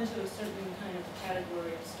fall into a certain kind of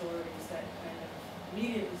category of stories that kind of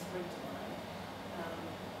immediately spring to mind.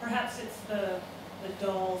 Perhaps it's the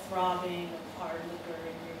dull throbbing of hard liquor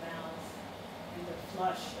in your mouth and the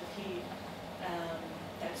flush of heat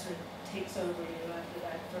that sort of takes over you after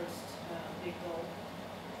that first big gulp.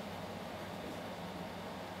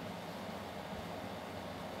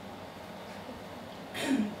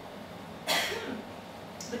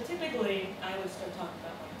 But typically, I would start talking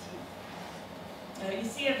about my teeth. You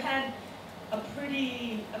see, I've had a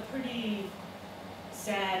pretty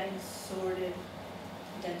sad and sordid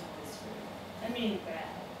dental history. I mean bad,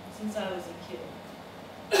 since I was a kid.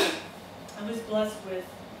 I was blessed with,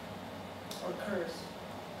 or cursed,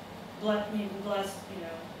 blessed, you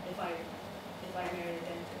know, if I married a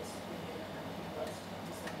dentist, maybe I would be blessed,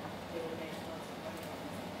 because then they would make lots of money on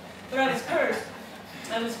me. But I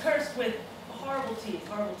was cursed with horrible teeth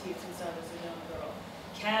since I was a young girl.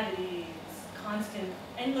 Cavities,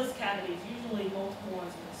 endless cavities, usually multiple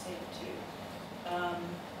ones in the same tooth.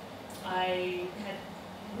 I had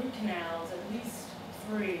root canals, at least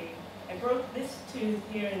 3. I broke this tooth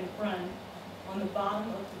here in the front on the bottom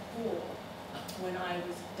of the pool when I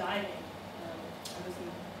was diving.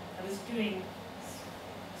 I was doing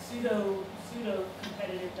pseudo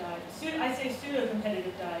competitive diving. I say pseudo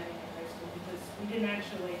competitive diving in high school because we didn't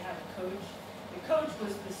actually have a coach. The coach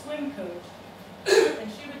was the swim coach, and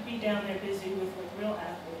she would be down there busy with real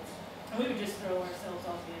athletes, and we would just throw ourselves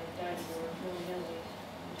off the diving board willy-nilly,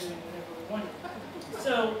 doing whatever we wanted.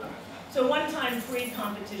 So one time during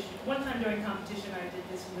competition, I did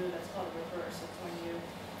this move that's called a reverse.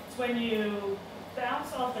 It's when you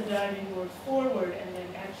bounce off the diving board forward and then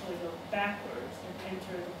actually go backwards and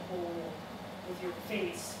enter the pool with your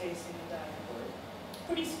face facing the diving board.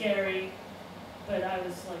 Pretty scary, but I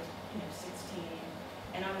was like, 16,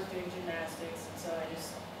 and I was doing gymnastics, and so I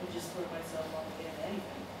would just throw myself off into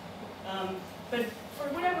anything. But for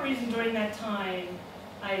whatever reason during that time,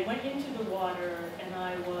 I went into the water and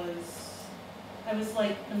I was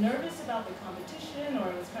like nervous about the competition, or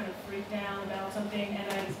I was kind of freaked out about something,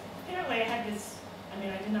 and apparently I had this, I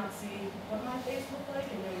did not see what my face looked like,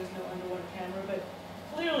 and there was no underwater camera, but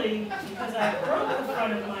clearly, because I broke the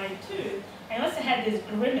front of my tooth, I must have had this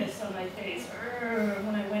grimace on my face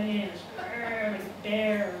when I went in, like a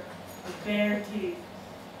bear with bare teeth.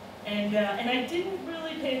 And I didn't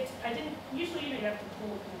really usually you have to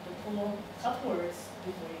pull upwards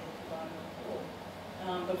before you hit the bottom of the pool.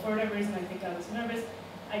 But for whatever reason, I think I was nervous.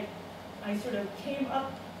 I sort of came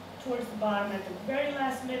up towards the bottom at the very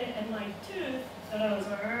last minute, and my tooth, that I was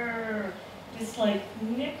just like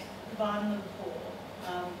nicked the bottom of the pool,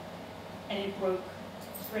 and it broke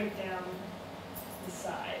straight down the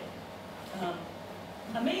side.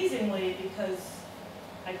 Amazingly, because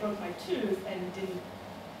I broke my tooth and didn't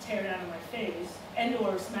tear it out of my face, and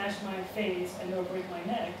or smash my face, and or break my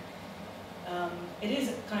neck, it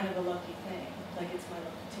is kind of a lucky thing. Like, it's my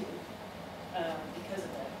lucky tooth because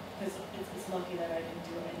of that. Because it's lucky that I didn't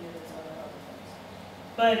do any of those other things.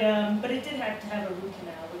 But it did have to have a root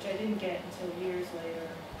canal, which I didn't get until years later,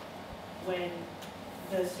 when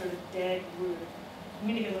the sort of dead root. I'm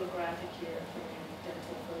going to get a little graphic here for you,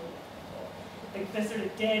 dental people. The sort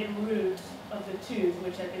of dead root of the tooth,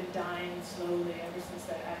 which had been dying slowly ever since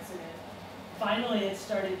that accident. Finally, it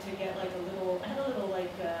started to get like a little. I had a little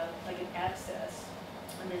like an abscess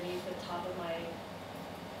underneath the top of my.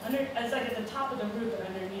 It's like at the top of the root, but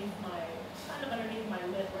kind of underneath my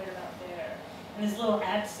lip, right about there. And this little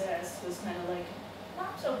abscess was kind of like,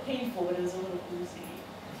 not so painful, but it was a little oozy.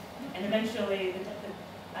 And eventually,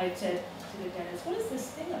 I said to the dentist, "What is this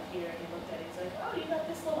thing up here?" And he looked at it, he's like, "Oh, you got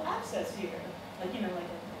this little abscess here." Like, like a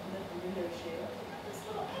lip window shape. "Oh, you got this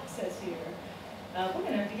little abscess here. We're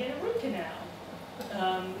going to have to get a root canal."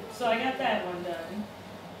 So I got that one done.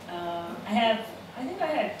 I think I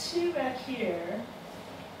had two back here.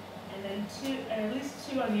 And then at least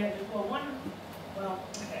two on the other.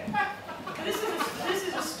 Okay. This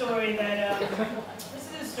is a story that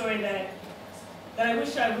I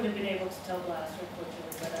wish I would have been able to tell Blaster,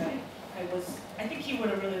 unfortunately. But I think he would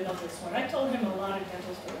have really loved this one. I told him a lot of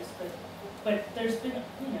dental stories, but there's been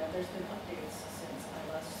updates since I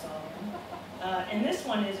last saw him. And this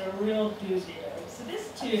one is a real doozy. So this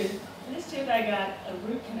tooth I got a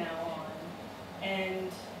root canal on, and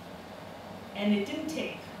it didn't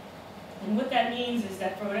take. And what that means is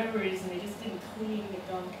that for whatever reason, they just didn't clean the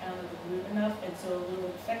gunk out of the root enough, and so a little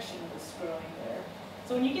infection was growing there.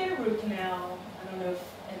 So when you get a root canal, I don't know if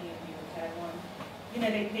any of you have had one,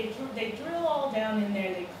 they drill all down in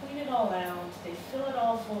there, they clean it all out, they fill it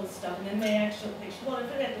all full of stuff, and then they have to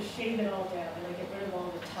shave it all down, and they get rid of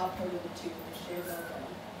all the top part of the tooth, and shave it all down.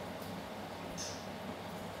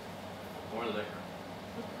 More liquor.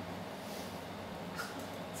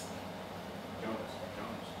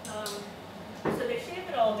 So they shave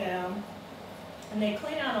it all down, and they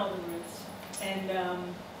clean out all the roots, and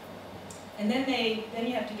then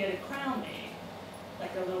you have to get a crown made,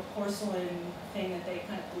 like a little porcelain thing that they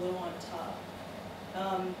kind of glue on top.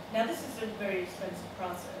 Now this is a very expensive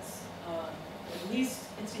process.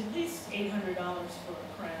 It's at least $800 for a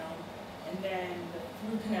crown, and then the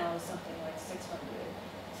root canal is something like $600.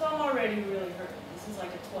 So I'm already really hurting. This is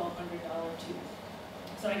like a $1,200 tooth.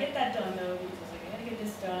 So I get that done though, because I gotta get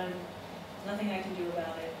this done. Nothing I can do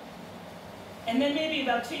about it. And then maybe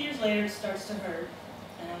about 2 years later, it starts to hurt,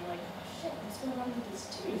 and I'm like, oh shit, what's going on with this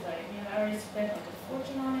tooth? I already spent like a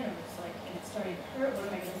fortune on it, and it's starting to hurt. What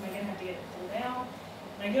am I gonna have to get it pulled out?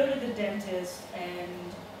 And I go to the dentist, and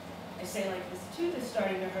I say like, this tooth is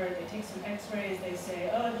starting to hurt. They take some X-rays. They say,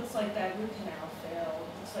 oh, it looks like that root canal failed.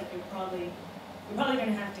 It looks like you're probably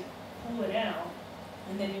gonna have to pull it out,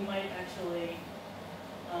 and then you might actually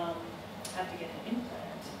have to get an implant.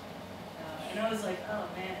 And I was like, oh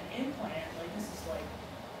man, an implant, like this is like,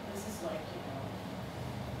 I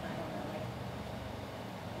don't know,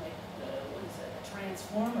 like what is it, a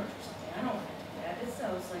Transformers or something. I don't want to do that. It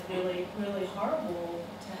sounds like really, really horrible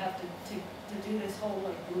to have to do this whole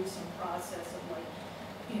like gruesome process of like,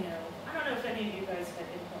 I don't know if any of you guys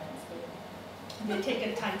had implants, but they take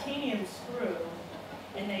a titanium screw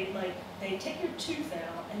and they take your tooth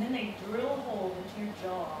out and then they drill a hole into your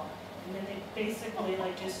jaw. And then they basically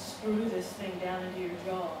like just screw this thing down into your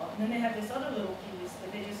jaw. And then they have this other little piece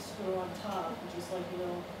that they just screw on top, which is like your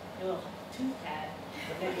little tooth hat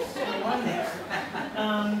that they just screw on there.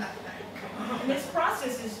 And this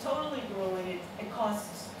process is totally grueling. It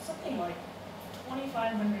costs something like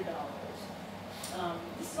 $2,500.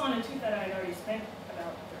 This is on a tooth that I had already spent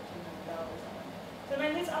about $1,300 on. So I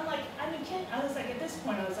was like, at this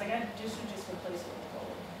point, I was like, I should just replace it with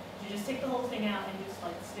gold. You just take the whole thing out and just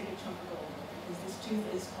like stick a chunk of gold, because this tooth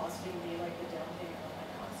is costing me like the down payment on my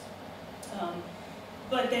house.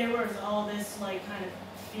 But there was all this like kind of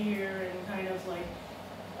fear and kind of like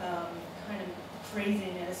kind of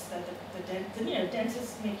craziness that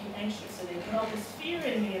dentists make you anxious, so they put all this fear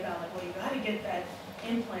in me about like, well, you got to get that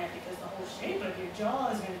implant because the whole shape of your jaw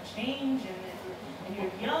is going to change, and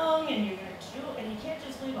you're young, and you're going to chew, and you can't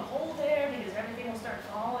just leave a hole there because everything will start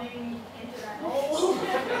falling into that hole.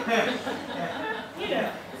 You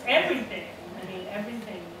know, it's everything. I mean,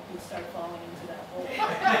 everything would start falling into that hole.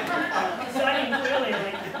 So I mean, clearly,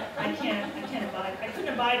 like, I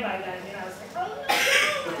couldn't abide by that. And I was like, oh no,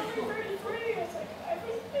 I'm 33. I was like,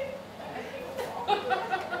 everything will fall into that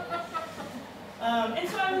hole. And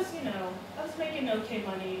so I was, I was making okay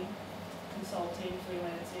money, consulting,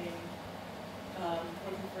 freelancing,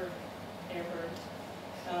 working for Airbird.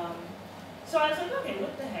 So I was like, okay,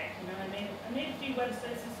 what the heck? I made a few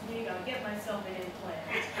websites this week. I'll get myself an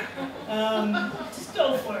implant. Just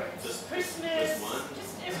go for it. It's Christmas. Just one?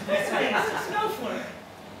 It's Christmas. Just go for it.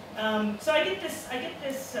 So I get this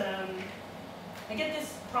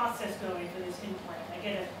process going for this implant. I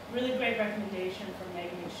get a really great recommendation from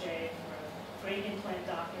Megan McShay, from a great implant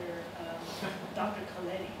doctor, Dr.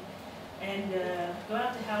 Coletti, and go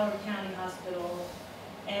out to Howard County Hospital,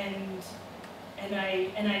 and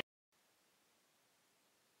I.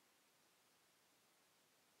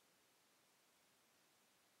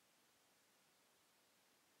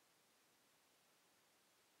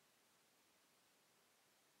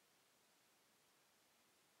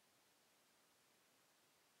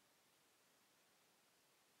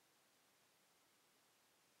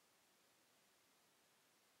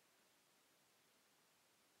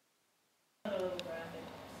 Graphic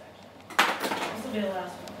section. This will be the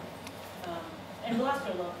last one. And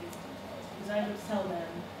Blaster loved these details because I would tell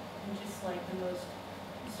them in just like the most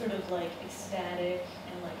sort of like ecstatic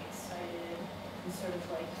and like excited and sort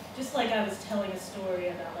of like, just like I was telling a story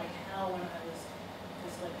about like how when I was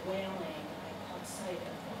like wailing, I caught sight of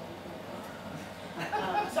the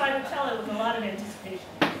so I would tell it with a lot of anticipation.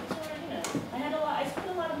 I spent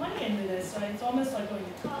a lot of money into this, so it's almost like going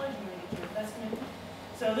to college, you're going to get your investment.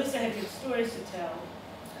 So at least I had good stories to tell.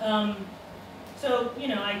 So,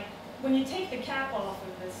 when you take the cap off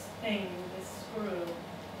of this thing, this screw,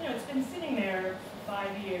 it's been sitting there for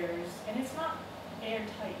 5 years, and it's not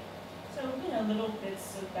airtight. So, little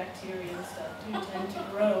bits of bacteria and stuff do tend to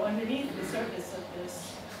grow underneath the surface of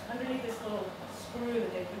this, underneath this little screw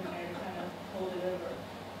that they put in there to kind of hold it over.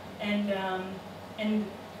 And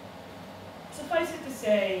suffice it to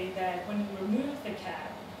say that when you remove the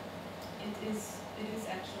cap, it is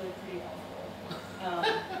actually pretty awful.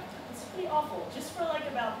 It's pretty awful, just for like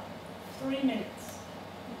about 3 minutes.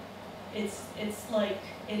 It's like,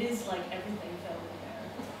 it is like everything fell in there,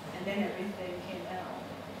 and then everything came out.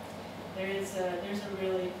 There's a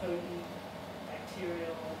really potent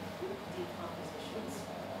bacterial decomposition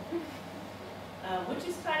smell, which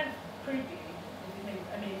is kind of creepy.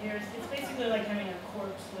 It's basically like having a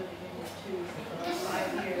corpse living in your tooth for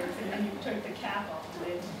 5 years, and then you took the cap off of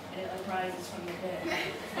it, and it arises from the dead.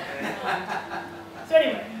 So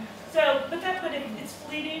anyway, but it's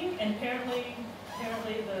fleeting, and apparently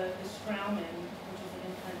the Straumann, which is an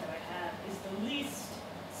implant that I have, is the least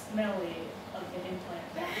smelly of the implant.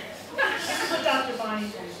 That's what Dr. Bonnie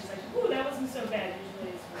told me. She's like, ooh, that wasn't so bad.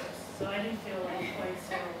 Usually it's worse. So I didn't feel like quite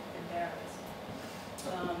so embarrassed.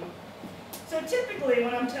 So typically,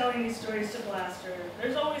 when I'm telling these stories to Blaster,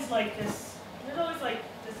 there's always this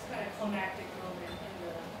kind of climactic moment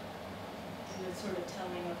in the sort of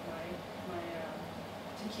telling of my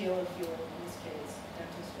tequila fuel, in this case,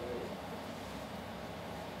 dental stories.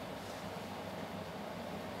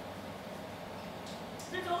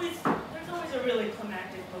 There's always a really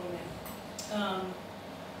climactic moment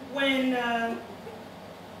when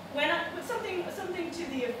something to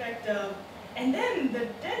the effect of, and then the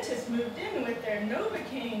dentist moved in with their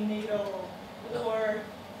Novocaine needle,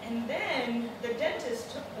 and then the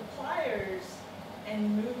dentist took the pliers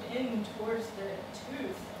and moved in towards the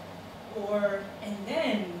tooth, and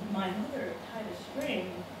then my mother tied a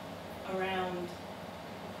string around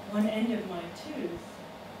one end of my tooth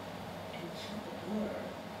and shut the door.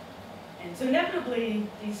 And so inevitably,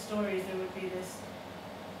 these stories, there would be this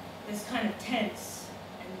kind of tense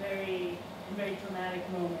and very dramatic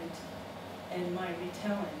moment in my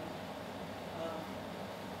retelling.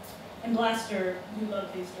 And Blaster, who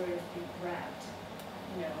loved these stories, be wrapped.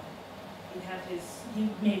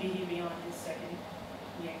 He'd be on his second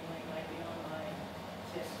Yangling, might be on my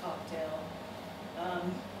fifth cocktail.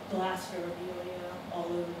 Blaster regalia all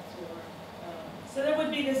over the floor. So there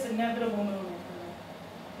would be this inevitable moment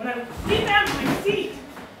when I would leap out of my seat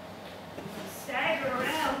and stagger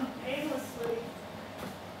around aimlessly.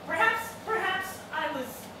 Perhaps I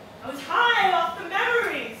was high off the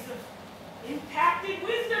memories of impacted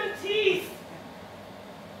wisdom teeth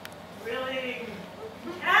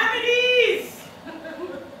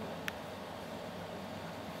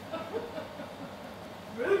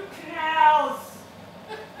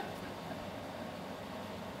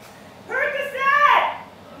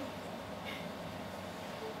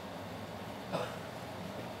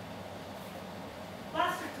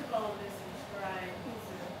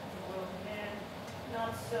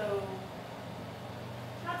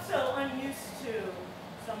not so unused to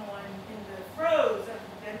someone in the throes of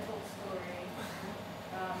the dental story,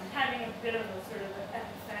 having a bit of a sort of an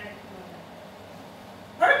epiphanic moment.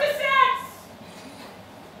 Percocets!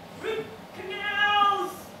 Root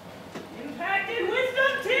canals! Impacted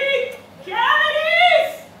wisdom teeth!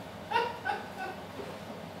 Cavities!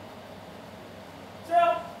 So,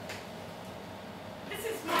 this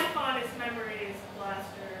is my fondest memories of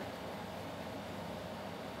Blaster.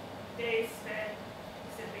 Days spent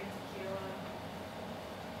sipping tequila,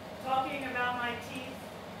 talking about my teeth.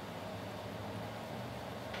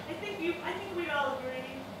 I think we'd all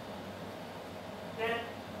agree that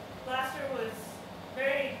Blaster was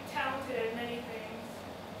very talented at many things.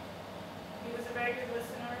 He was a very good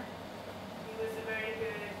listener. He was a very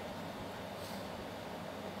good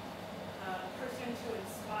person to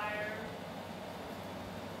inspire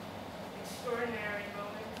extraordinary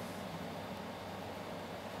moments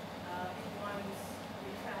in one's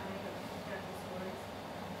recounting of dental stories.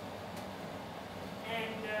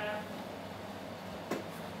 And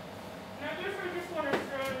I just want to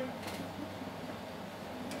say,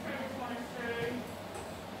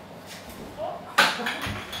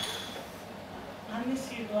 I miss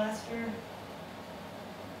you, Blaster.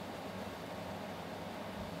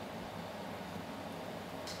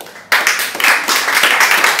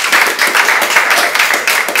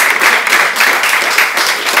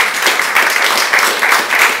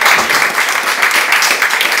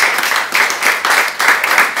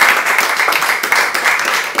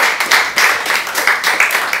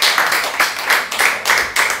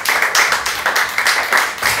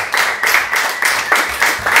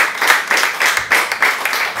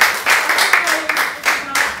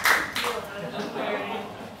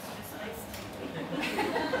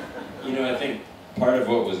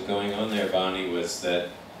 That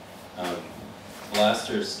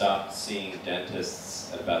Blaster stopped seeing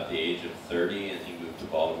dentists at about the age of 30, and he moved to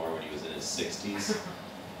Baltimore when he was in his 60s.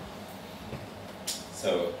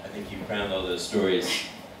 So I think he found all those stories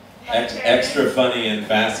extra funny and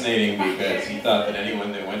fascinating because he thought that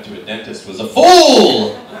anyone that went to a dentist was a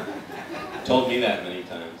fool! Told me that many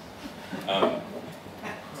times.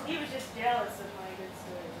 He was just jealous of my good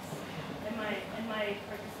stories and my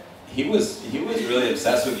Percocets. He was really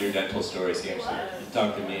obsessed with your dental stories. He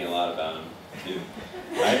talked to me a lot about them too.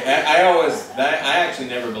 I actually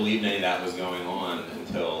never believed any of that was going on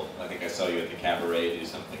until I think I saw you at the cabaret do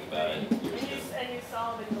something about it years ago. And you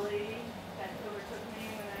saw the glee that overtook me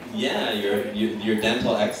when I. Yeah, your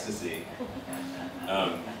dental ecstasy.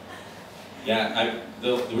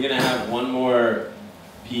 We're gonna have one more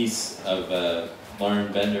piece of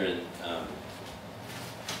Lauren Bender and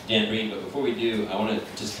Dan Breen, but before we do, I want to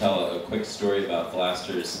just tell a quick story about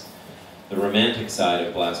the romantic side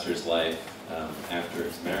of Blaster's life after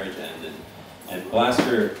his marriage ended. And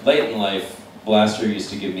Blaster, late in life, Blaster used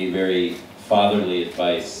to give me very fatherly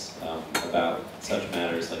advice about such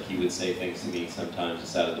matters. Like he would say things to me sometimes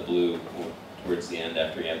just out of the blue towards the end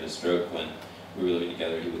after he had the stroke when we were living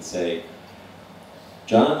together. He would say,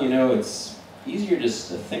 "John, you know, it's easier just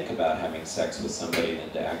to think about having sex with somebody than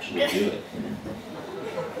to actually do it."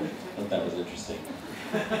 I thought that was interesting.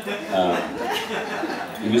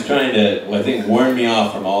 He was trying to, I think, warn me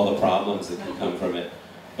off from all the problems that can come from it.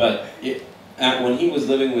 But when he was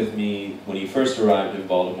living with me, when he first arrived in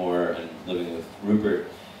Baltimore and living with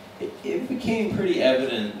Rupert, it became pretty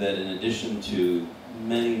evident that in addition to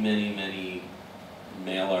many, many, many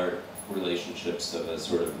male art relationships of a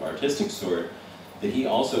sort of artistic sort, that he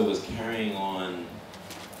also was carrying on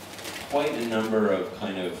quite a number of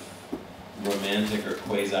kind of romantic or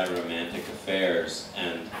quasi-romantic affairs.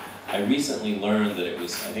 And I recently learned that it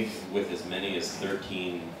was, I think, with as many as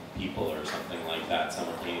 13 people or something like that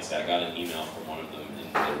simultaneously. I got an email from one of them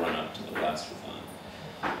in the run-up to the Blasterthon.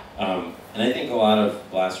 And I think a lot of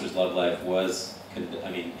Blaster's love life was,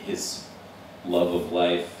 his love of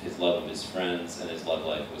life, his love of his friends, and his love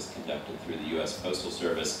life was conducted through the U.S. Postal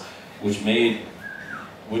Service, which made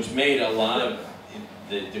a lot of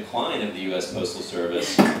the decline of the U.S. Postal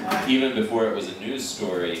Service, even before it was a news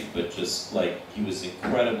story, but just like he was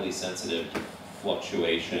incredibly sensitive to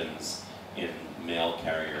fluctuations in mail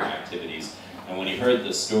carrier activities. And when he heard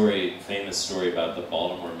the story, famous story about the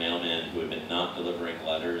Baltimore mailman who had been not delivering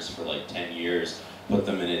letters for like 10 years, put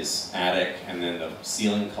them in his attic, and then the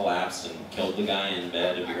ceiling collapsed and killed the guy in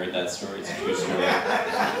bed. Have you heard that story? It's a true story.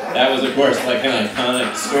 That was, of course, like an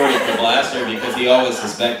iconic story for Blaster because he always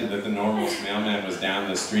suspected that the normal mailman was down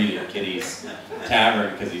the street at Kitty's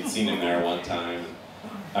Tavern because he'd seen him there one time.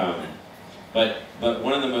 But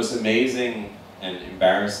one of the most amazing and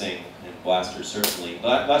embarrassing, and Blaster certainly,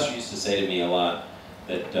 Blaster used to say to me a lot,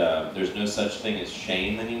 that there's no such thing as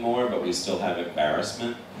shame anymore, but we still have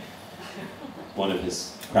embarrassment. One of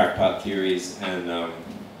his crackpot theories, and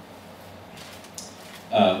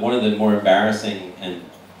one of the more embarrassing and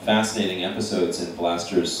fascinating episodes in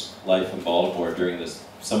Blaster's life in Baltimore during this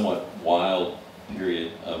somewhat wild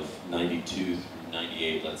period of 92 through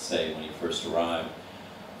 98, let's say, when he first arrived,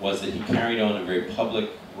 was that he carried on a very public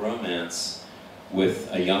romance with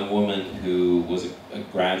a young woman who was a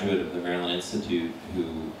graduate of the Maryland Institute who,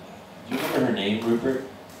 do you remember her name, Rupert?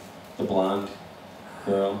 The blonde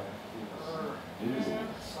girl?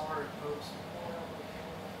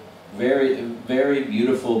 Very, very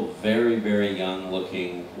beautiful, very, very young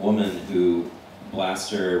looking woman who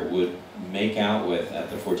Blaster would make out with at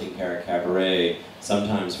the 14 Karat Cabaret,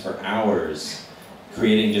 sometimes for hours,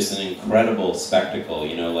 creating just an incredible spectacle,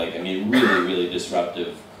 you know, like, I mean, really, really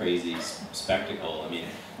disruptive, crazy spectacle. I mean,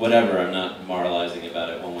 whatever, I'm not moralizing about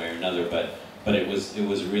it one way or another, but it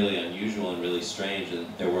was really unusual and really strange, and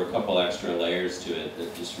there were a couple extra layers to it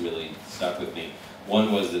that just really stuck with me.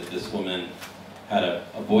 One was that this woman had a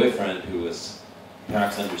boyfriend who was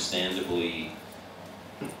perhaps understandably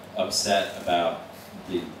upset about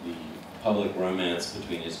the public romance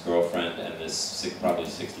between his girlfriend and this probably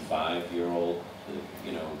 65-year-old,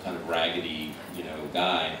 you know, kind of raggedy, you know,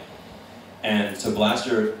 guy. And so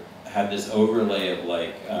Blaster had this overlay of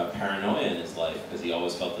like paranoia in his life because he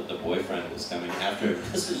always felt that the boyfriend was coming after him.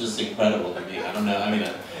 This is just incredible to me. I don't know. I mean,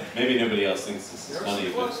 maybe nobody else thinks this is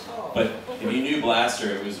funny, but if you knew Blaster,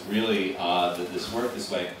 it was really odd that this worked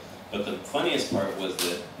this way. But the funniest part was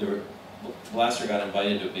that Blaster got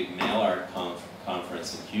invited to a big mail art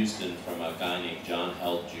conference in Houston from a guy named John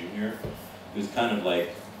Held Jr., who's kind of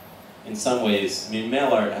like, in some ways, I mean,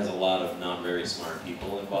 mail art has a lot of not very smart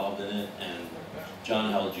people involved in it, and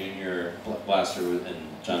John Held Jr., Blaster, and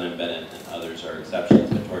John M. Bennett and others are exceptions.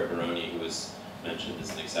 Vittorio Baroni, who was mentioned,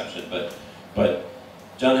 is an exception. But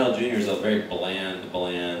John Held Jr. is a very bland,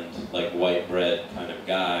 like white bread kind of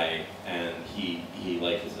guy, and he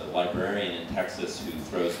like is a librarian in Texas who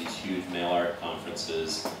throws these huge mail art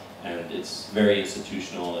conferences, and it's very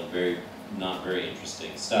institutional and not very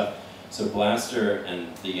interesting stuff. So Blaster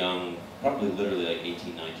and the young, probably literally like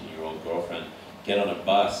 18, 19-year-old girlfriend get on a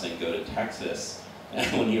bus and go to Texas. And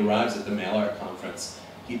when he arrives at the mail art conference,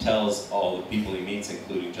 he tells all the people he meets,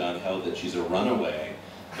 including John Held, that she's a runaway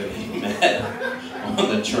that he met on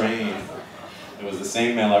the train. It was the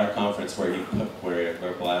same mail art conference where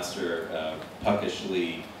where Blaster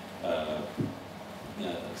puckishly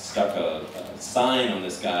stuck a sign on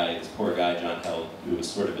this poor guy, John Held, who was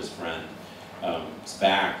sort of his friend, his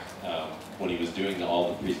back when he was doing all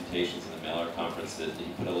the presentations in the mail art conference. That he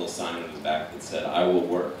put a little sign on his back that said, "I will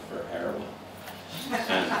work for heroin."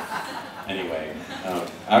 And anyway,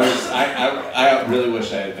 I really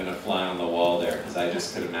wish I had been a fly on the wall there, because I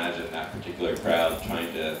just could imagine that particular crowd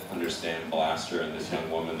trying to understand Blaster and this young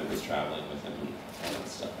woman that was traveling with him and all that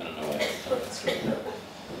stuff. I don't know why I told that story.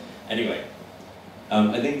 Anyway,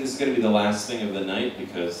 I think this is going to be the last thing of the night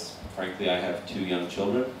because, frankly, I have 2 young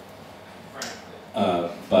children.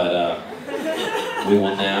 But we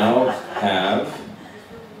will now have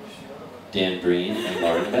Dan Breen and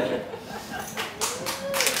Lauren Bender.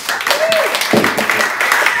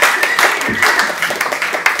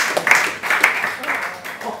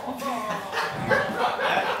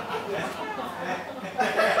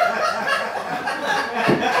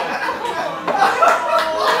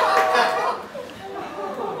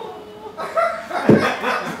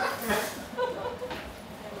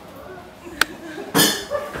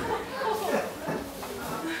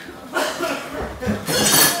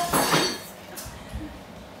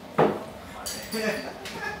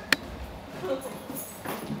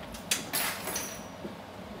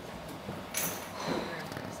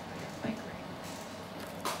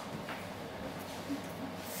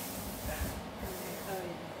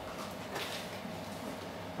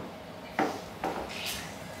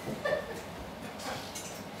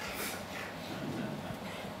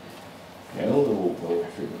 Hello,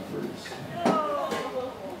 poetry lovers.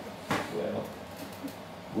 Well,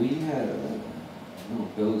 we had a little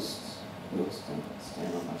ghost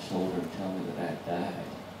stand on my shoulder and tell me that I died.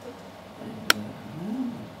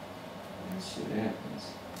 And, that shit happens.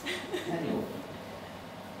 Anyway,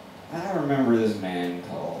 I remember this man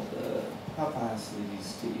called Popeye Sleepy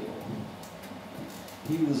Steele.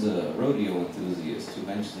 He was a rodeo enthusiast who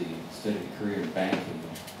eventually studied a career in banking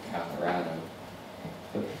in Colorado.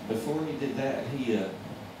 But before he did that, he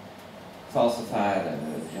falsified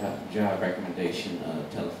a job recommendation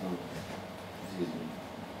telephone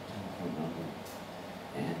number.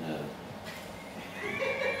 And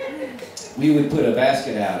we would put a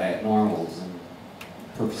basket out at Normal's, and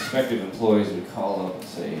prospective employees would call up and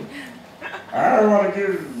say, I want to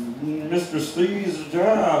give Mr. Steve's a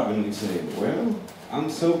job. And we'd say, well, I'm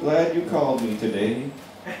so glad you called me today.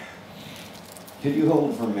 Could you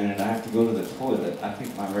hold for a minute? I have to go to the toilet. I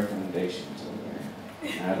think my recommendation's over there.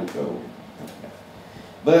 And I will go.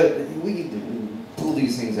 But we pull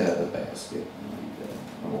these things out of the basket.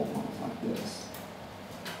 And roll them off like this.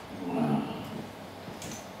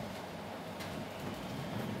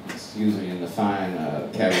 Excuse me, in the fine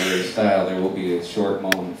cabaret style, there will be a short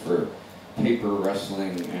moment for paper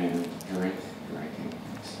rustling and drinking.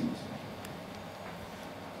 Excuse me.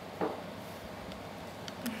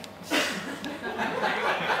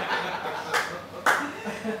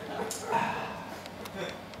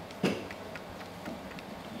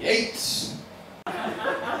 Yates.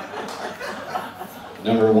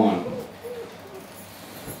 Number 1.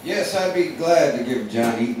 Yes, I'd be glad to give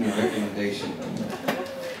John Eaton a recommendation.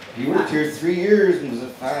 He worked here 3 years and was a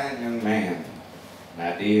fine young man,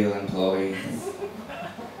 an ideal employee.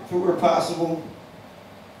 If it were possible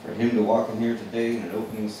for him to walk in here today in an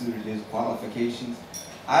opening suited his qualifications,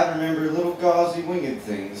 I'd remember little gauzy winged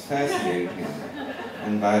things fascinating him,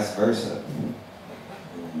 and vice versa.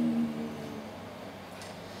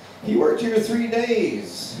 He worked here 3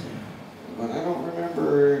 days, but I don't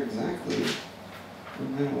remember exactly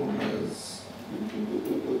when that was.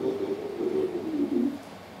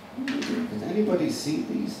 Does anybody see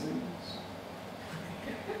these things?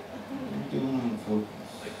 What are you doing on focus?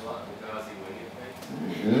 Like the gauzy winged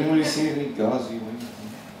thing? Does anybody see any gauzy winged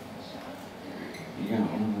things? You got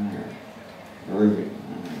one there. Groovy.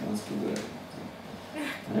 Alright, let's do that.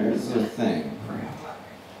 There's a thing.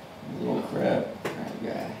 A little crab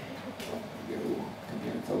guy. Go. Come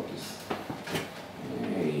here and focus.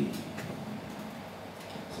 Hey.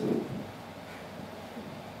 So.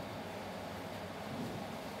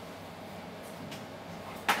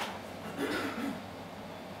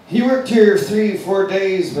 He worked here 3 or 4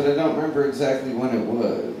 days, but I don't remember exactly when it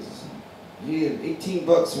was. He had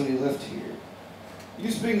 $18 when he left here.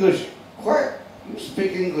 You speak English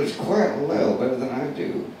quite well, better than I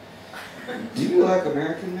do. Do you like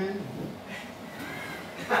American men?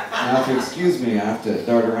 Now, if you excuse me, I have to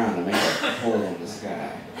dart around and make a hole in the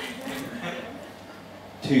sky.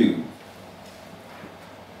 2.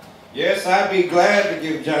 Yes, I'd be glad to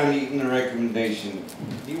give John Eaton a recommendation.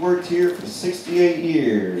 He worked here for 68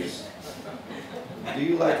 years. Do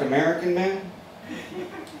you like American men?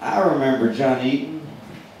 I remember John Eaton.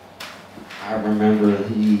 I remember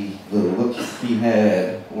the look he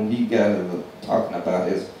had when he got talking about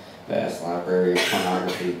his vast library of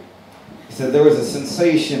pornography. He said there was a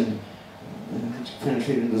sensation which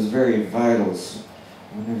penetrated into his very vitals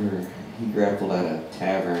whenever he grappled at a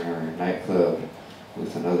tavern or a nightclub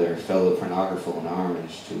with another fellow pornographer in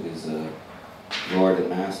homage to his lord and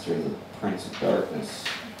master, the Prince of Darkness.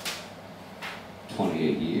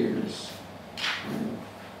 28 years.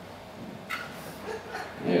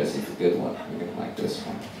 Yes, it's a good one. You're going to like this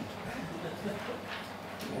one.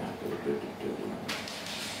 Yeah, yeah, the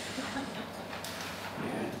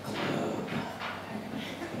club.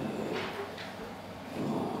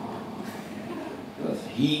 Oh, yeah. The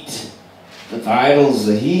heat. The vitals,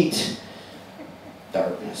 the heat.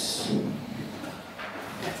 Darkness.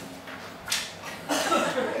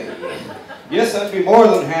 Yes, I'd be more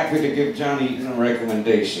than happy to give John Eaton a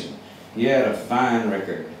recommendation. He had a fine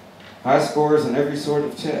record. High scores in every sort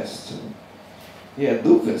of test. He had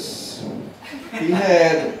lupus. He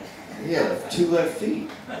had 2 left feet.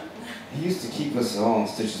 He used to keep us all in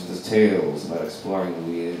stitches with his tales about exploring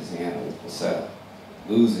Louisiana with South,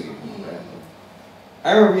 Lucy and all that.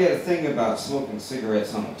 I remember he had a thing about smoking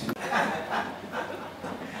cigarettes on a tube.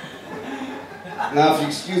 Now, if you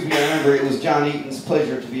excuse me, I remember it was John Eaton's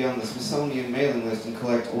pleasure to be on the Smithsonian mailing list and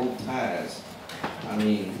collect old ties. I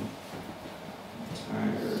mean,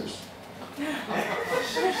 tires.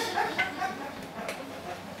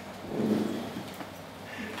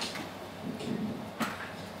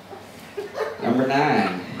 Number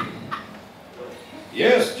 9.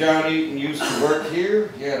 Yes, John Eaton used to work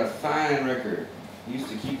here. He had a fine record. He used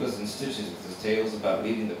to keep us in stitches with his tales about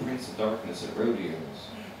meeting the Prince of Darkness at rodeos.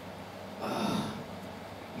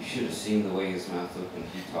 You should have seen the way his mouth opened.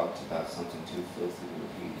 He talked about something too filthy to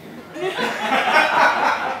repeat here.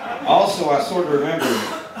 Also, I sort of remember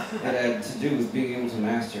it had to do with being able to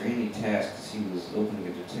master any task because he was opening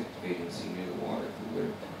a detective agency near the water cooler.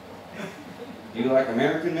 Do you like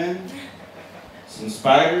American men? Some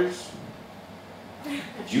spiders?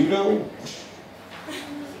 Judo?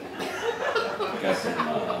 Got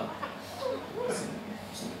some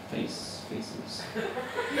faces.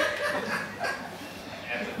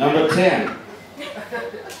 Number 10.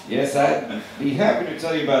 Yes, I'd be happy to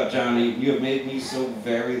tell you about Johnny. You have made me so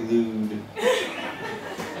very lewd.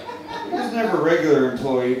 He was never a regular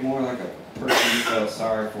employee, more like a person you felt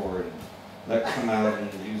sorry for and let come out and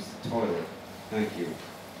use the toilet. Thank you.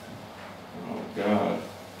 Oh, God.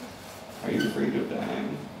 Are you afraid of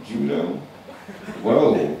dying? Judo?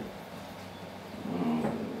 Whoa. Oh.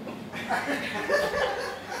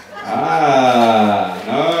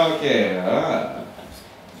 Okay.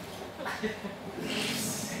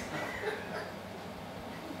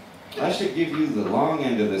 I should give you the long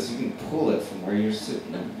end of this. You can pull it from where you're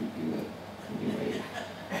sitting and do it. Anyway.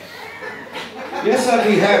 Yes, I'd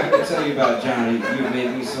be happy to tell you about Johnny. You've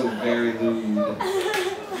made me so very lewd.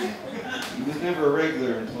 He was never a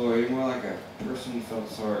regular employee, more like a person you felt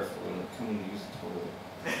sorry for and come and use the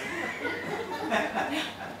toilet.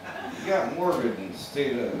 He got morbid and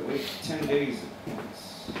stayed awake 10 days at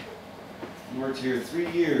once. He worked here 3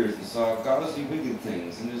 years and saw gauzy wicked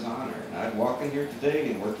things in his honor, and I'd walk in here today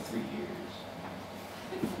and work 3 years.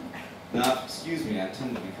 Now, excuse me, I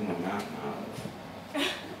tend to become a mountain olive.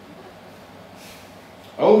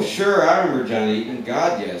 Oh, sure, I remember Johnny Eaton.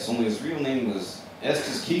 God, yes, only his real name was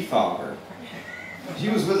Estes Kefauver. He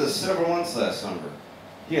was with us several months last summer.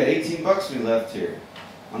 He had $18 when he left here.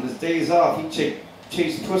 On his days off, he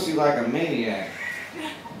chased pussy like a maniac.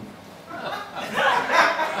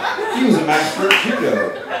 He was a master of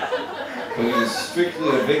judo, but he was strictly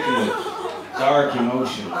a victim of dark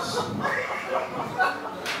emotions.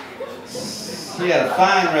 He had a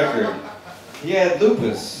fine record. He had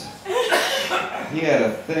lupus. He had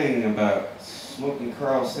a thing about smoking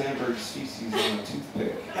Carl Sandburg's feces on a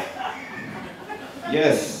toothpick.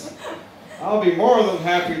 Yes, I'll be more than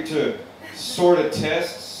happy to sort of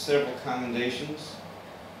test several commendations,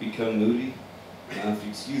 become moody. Now, if you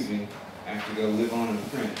excuse me, I have to go live on in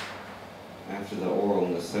print after the oral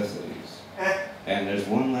necessities. And there's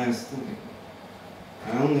one last thing.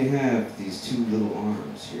 I only have these 2 little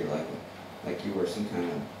arms here, like you were some kind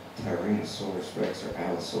of Tyrannosaurus Rex or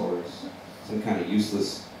Allosaurus, some kind of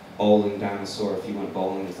useless bowling dinosaur if you went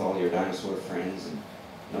bowling with all your dinosaur friends and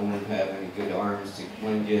no one would have any good arms to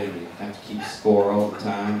win you and you have to keep score all the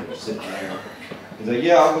time and you're sitting there. He's like,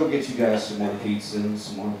 yeah, I'll go get you guys some more pizza and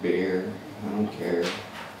some more beer. I don't care.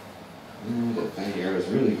 The thing here was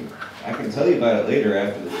really, I can tell you about it later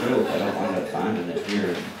after the show if I don't wind up finding it here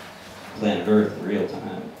in planet Earth in real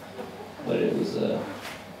time. But it was a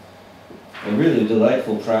really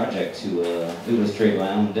delightful project to illustrate my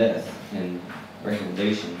own death and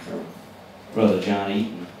recommendation from Brother John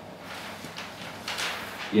Eaton.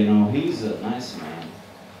 You know, he's a nice man.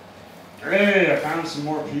 Hey, I found some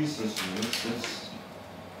more pieces from this.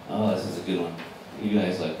 Oh, this is a good one. You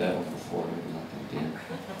guys liked that one before, maybe not that again.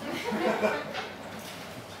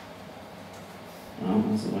 Oh,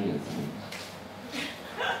 that's a way of things.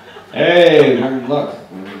 Hey, we're in luck.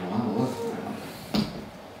 We're in a lot of luck now.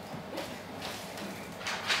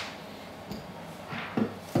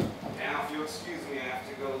 Now, if you'll excuse me, I have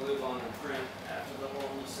to go live on the print after the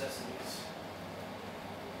whole necessities.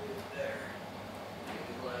 There. Take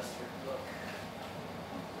the blaster. Look.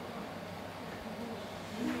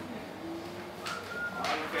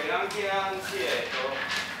 Anche ecco.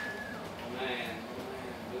 Man.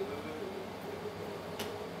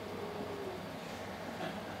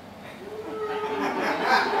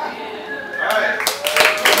 Alright.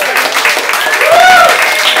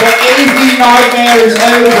 The AV nightmare is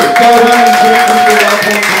over. Go home and drink with your loved ones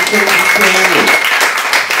and friends and family.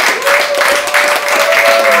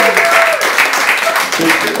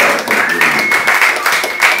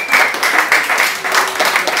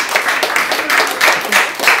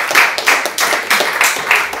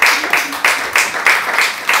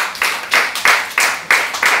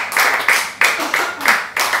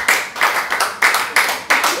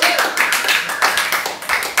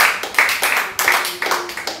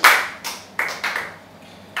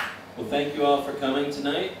 Thank you all for coming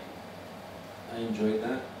tonight. I enjoyed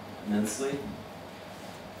that immensely.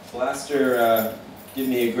 Blaster did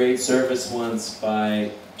me a great service once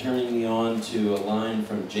by turning me on to a line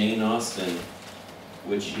from Jane Austen,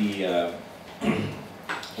 which he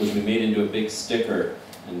which we made into a big sticker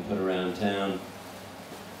and put around town.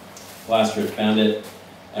 Blaster had found it.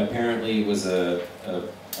 Apparently it was a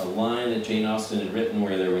line that Jane Austen had written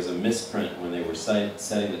where there was a misprint when they were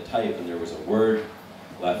setting the type and there was a word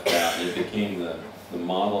left out, and it became the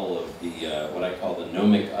model of the what I call the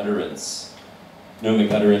gnomic utterance.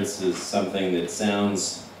 Gnomic utterance is something that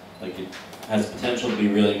sounds like it has potential to be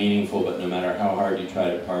really meaningful, but no matter how hard you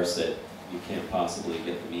try to parse it, you can't possibly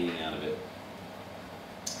get the meaning out of it.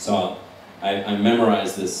 So I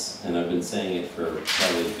memorized this, and I've been saying it for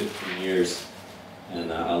probably 15 years,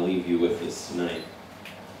 And I'll leave you with this tonight.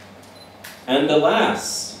 And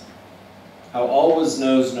alas, how always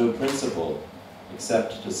knows no principle,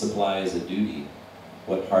 except to supply as a duty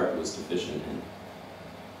what heart was deficient in.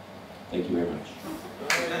 Thank you very much.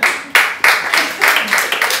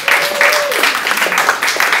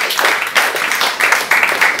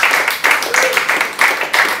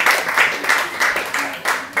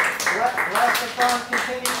 Blasterthon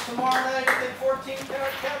continues tomorrow night at the 14th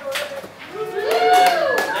Cabaret.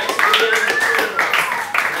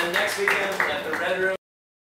 Next weekend at the